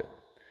drop it.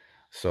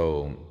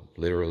 So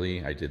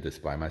literally I did this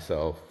by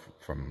myself,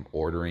 from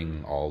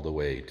ordering all the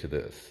way to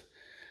this.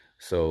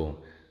 So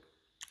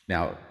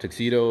now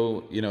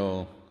Tuxedo, you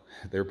know,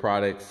 their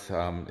products,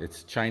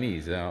 it's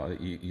Chinese.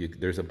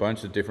 There's a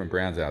bunch of different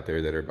brands out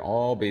there that are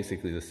all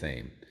basically the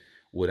same.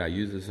 Would I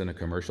use this in a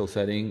commercial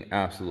setting?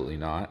 Absolutely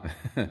not.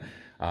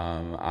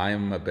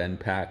 I'm a bend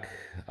pack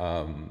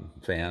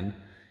fan.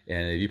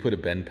 And if you put a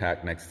bend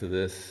pack next to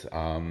this,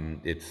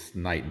 it's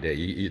night and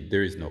day.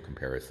 There is no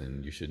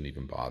comparison. You shouldn't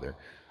even bother.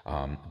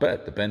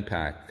 But the bend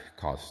pack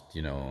costs,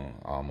 you know,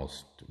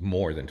 almost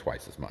more than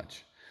twice as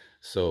much.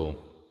 So,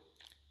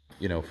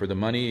 you know, for the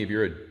money, if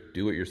you're a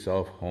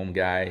do-it-yourself home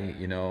guy,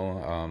 you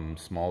know,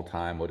 small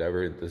time,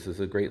 whatever, this is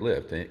a great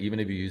lift. And even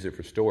if you use it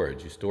for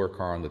storage, you store a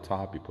car on the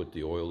top, you put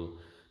the oil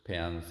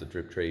pans, the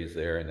drip trays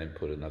there, and then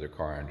put another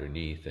car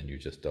underneath, and you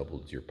just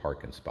doubled your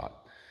parking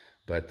spot.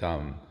 But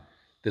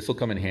this will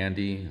come in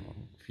handy.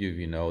 A few of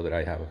you know that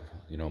I have,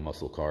 you know,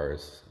 muscle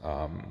cars.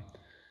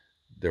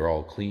 They're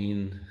all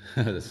clean,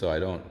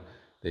 so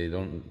they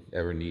don't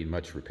ever need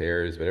much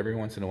repairs, but every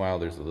once in a while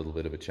there's a little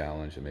bit of a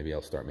challenge, and maybe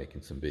I'll start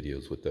making some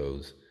videos with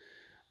those.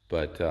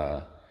 But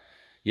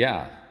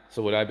yeah,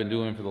 so what I've been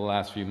doing for the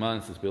last few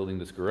months is building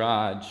this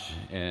garage,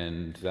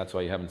 and that's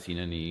why you haven't seen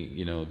any,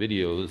 you know,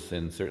 videos,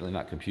 and certainly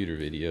not computer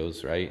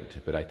videos, right?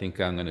 But I think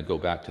I'm gonna go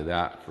back to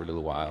that for a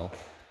little while.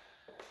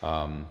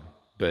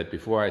 But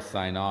before I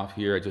sign off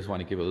here, I just want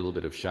to give a little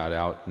bit of shout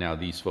out. Now,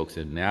 these folks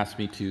didn't ask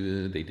me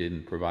to. They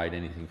didn't provide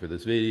anything for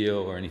this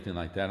video or anything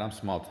like that. I'm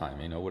small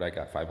time. You know what? I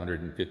got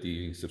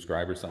 550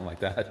 subscribers, something like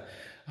that.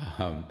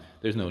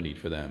 There's no need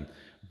for them.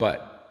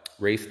 But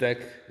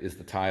Racedeck is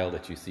the tile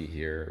that you see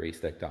here,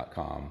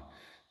 racedeck.com.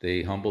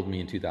 They humbled me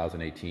in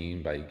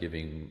 2018 by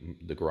giving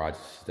the garage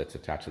that's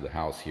attached to the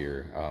house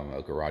here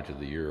a Garage of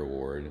the Year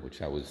award,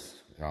 which I was,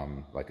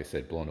 like I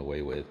said, blown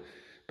away with.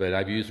 But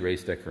I've used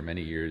Racedeck for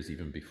many years,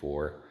 even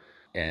before,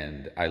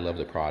 and I love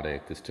the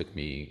product. This took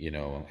me, you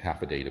know,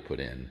 half a day to put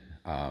in.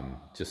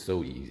 Just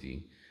so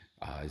easy.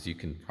 As you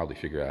can probably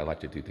figure out, I like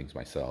to do things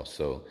myself.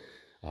 So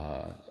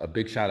a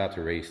big shout out to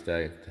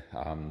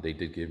Racedeck. They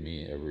did give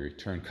me a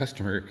return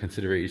customer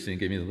consideration,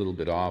 gave me a little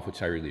bit off,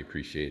 which I really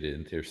appreciated.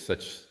 And they're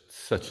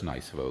such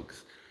nice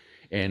folks.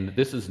 And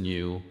this is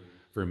new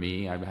for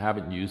me. I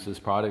haven't used this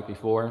product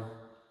before.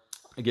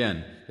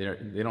 Again,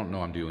 they don't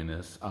know I'm doing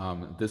this.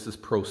 This is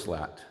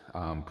ProSlat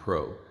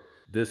Pro.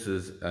 This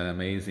is an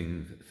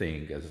amazing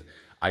thing, because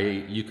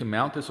you can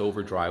mount this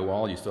over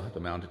drywall. You still have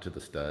to mount it to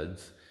the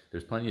studs.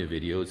 There's plenty of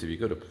videos. If you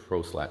go to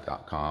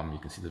proslat.com, you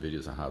can see the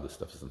videos on how this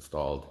stuff is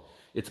installed.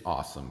 It's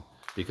awesome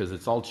because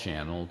it's all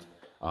channeled,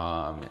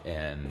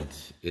 and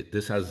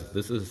this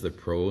is the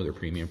Pro, the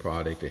premium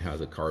product. It has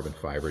a carbon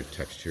fiber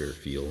texture,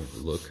 feel,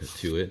 look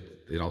to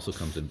it. It also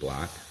comes in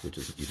black, which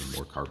is even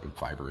more carbon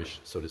fiber-ish,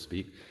 so to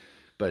speak.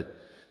 But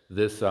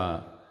this,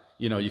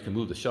 you know, you can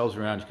move the shelves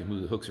around, you can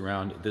move the hooks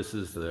around. This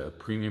is the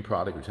premium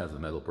product, which has the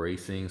metal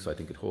bracing. So I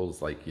think it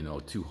holds like, you know,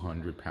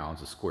 200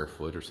 pounds a square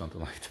foot or something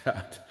like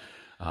that.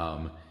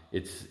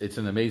 It's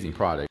an amazing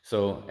product.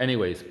 So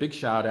anyways, big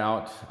shout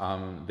out.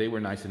 They were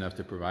nice enough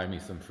to provide me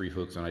some free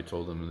hooks, and I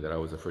told them that I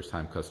was a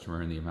first-time customer,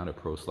 and the amount of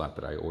ProSlat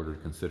that I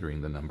ordered, considering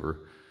the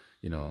number,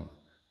 you know,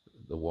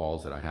 the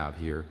walls that I have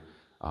here.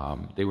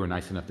 They were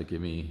nice enough to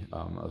give me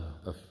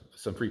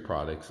some free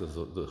products.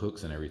 The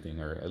hooks and everything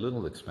are a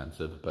little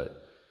expensive,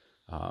 but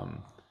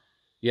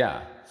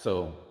yeah,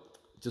 so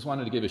just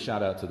wanted to give a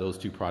shout out to those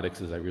two products,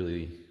 as I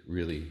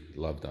really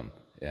love them,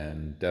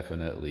 and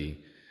definitely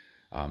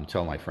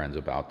tell my friends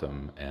about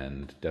them,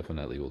 and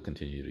definitely will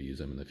continue to use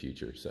them in the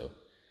future. So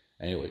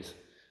anyways,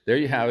 there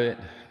you have it.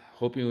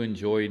 Hope you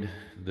enjoyed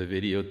the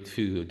video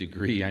to a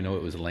degree. I know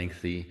it was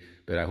lengthy,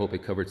 but I hope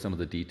it covered some of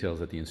the details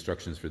that the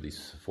instructions for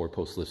these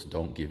 4-post lifts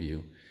don't give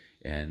you.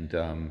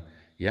 And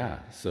yeah,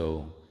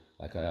 so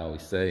like I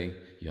always say,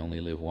 you only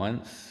live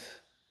once.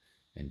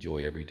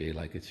 Enjoy every day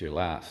like it's your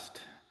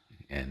last,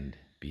 and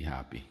be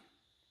happy.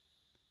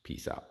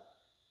 Peace out.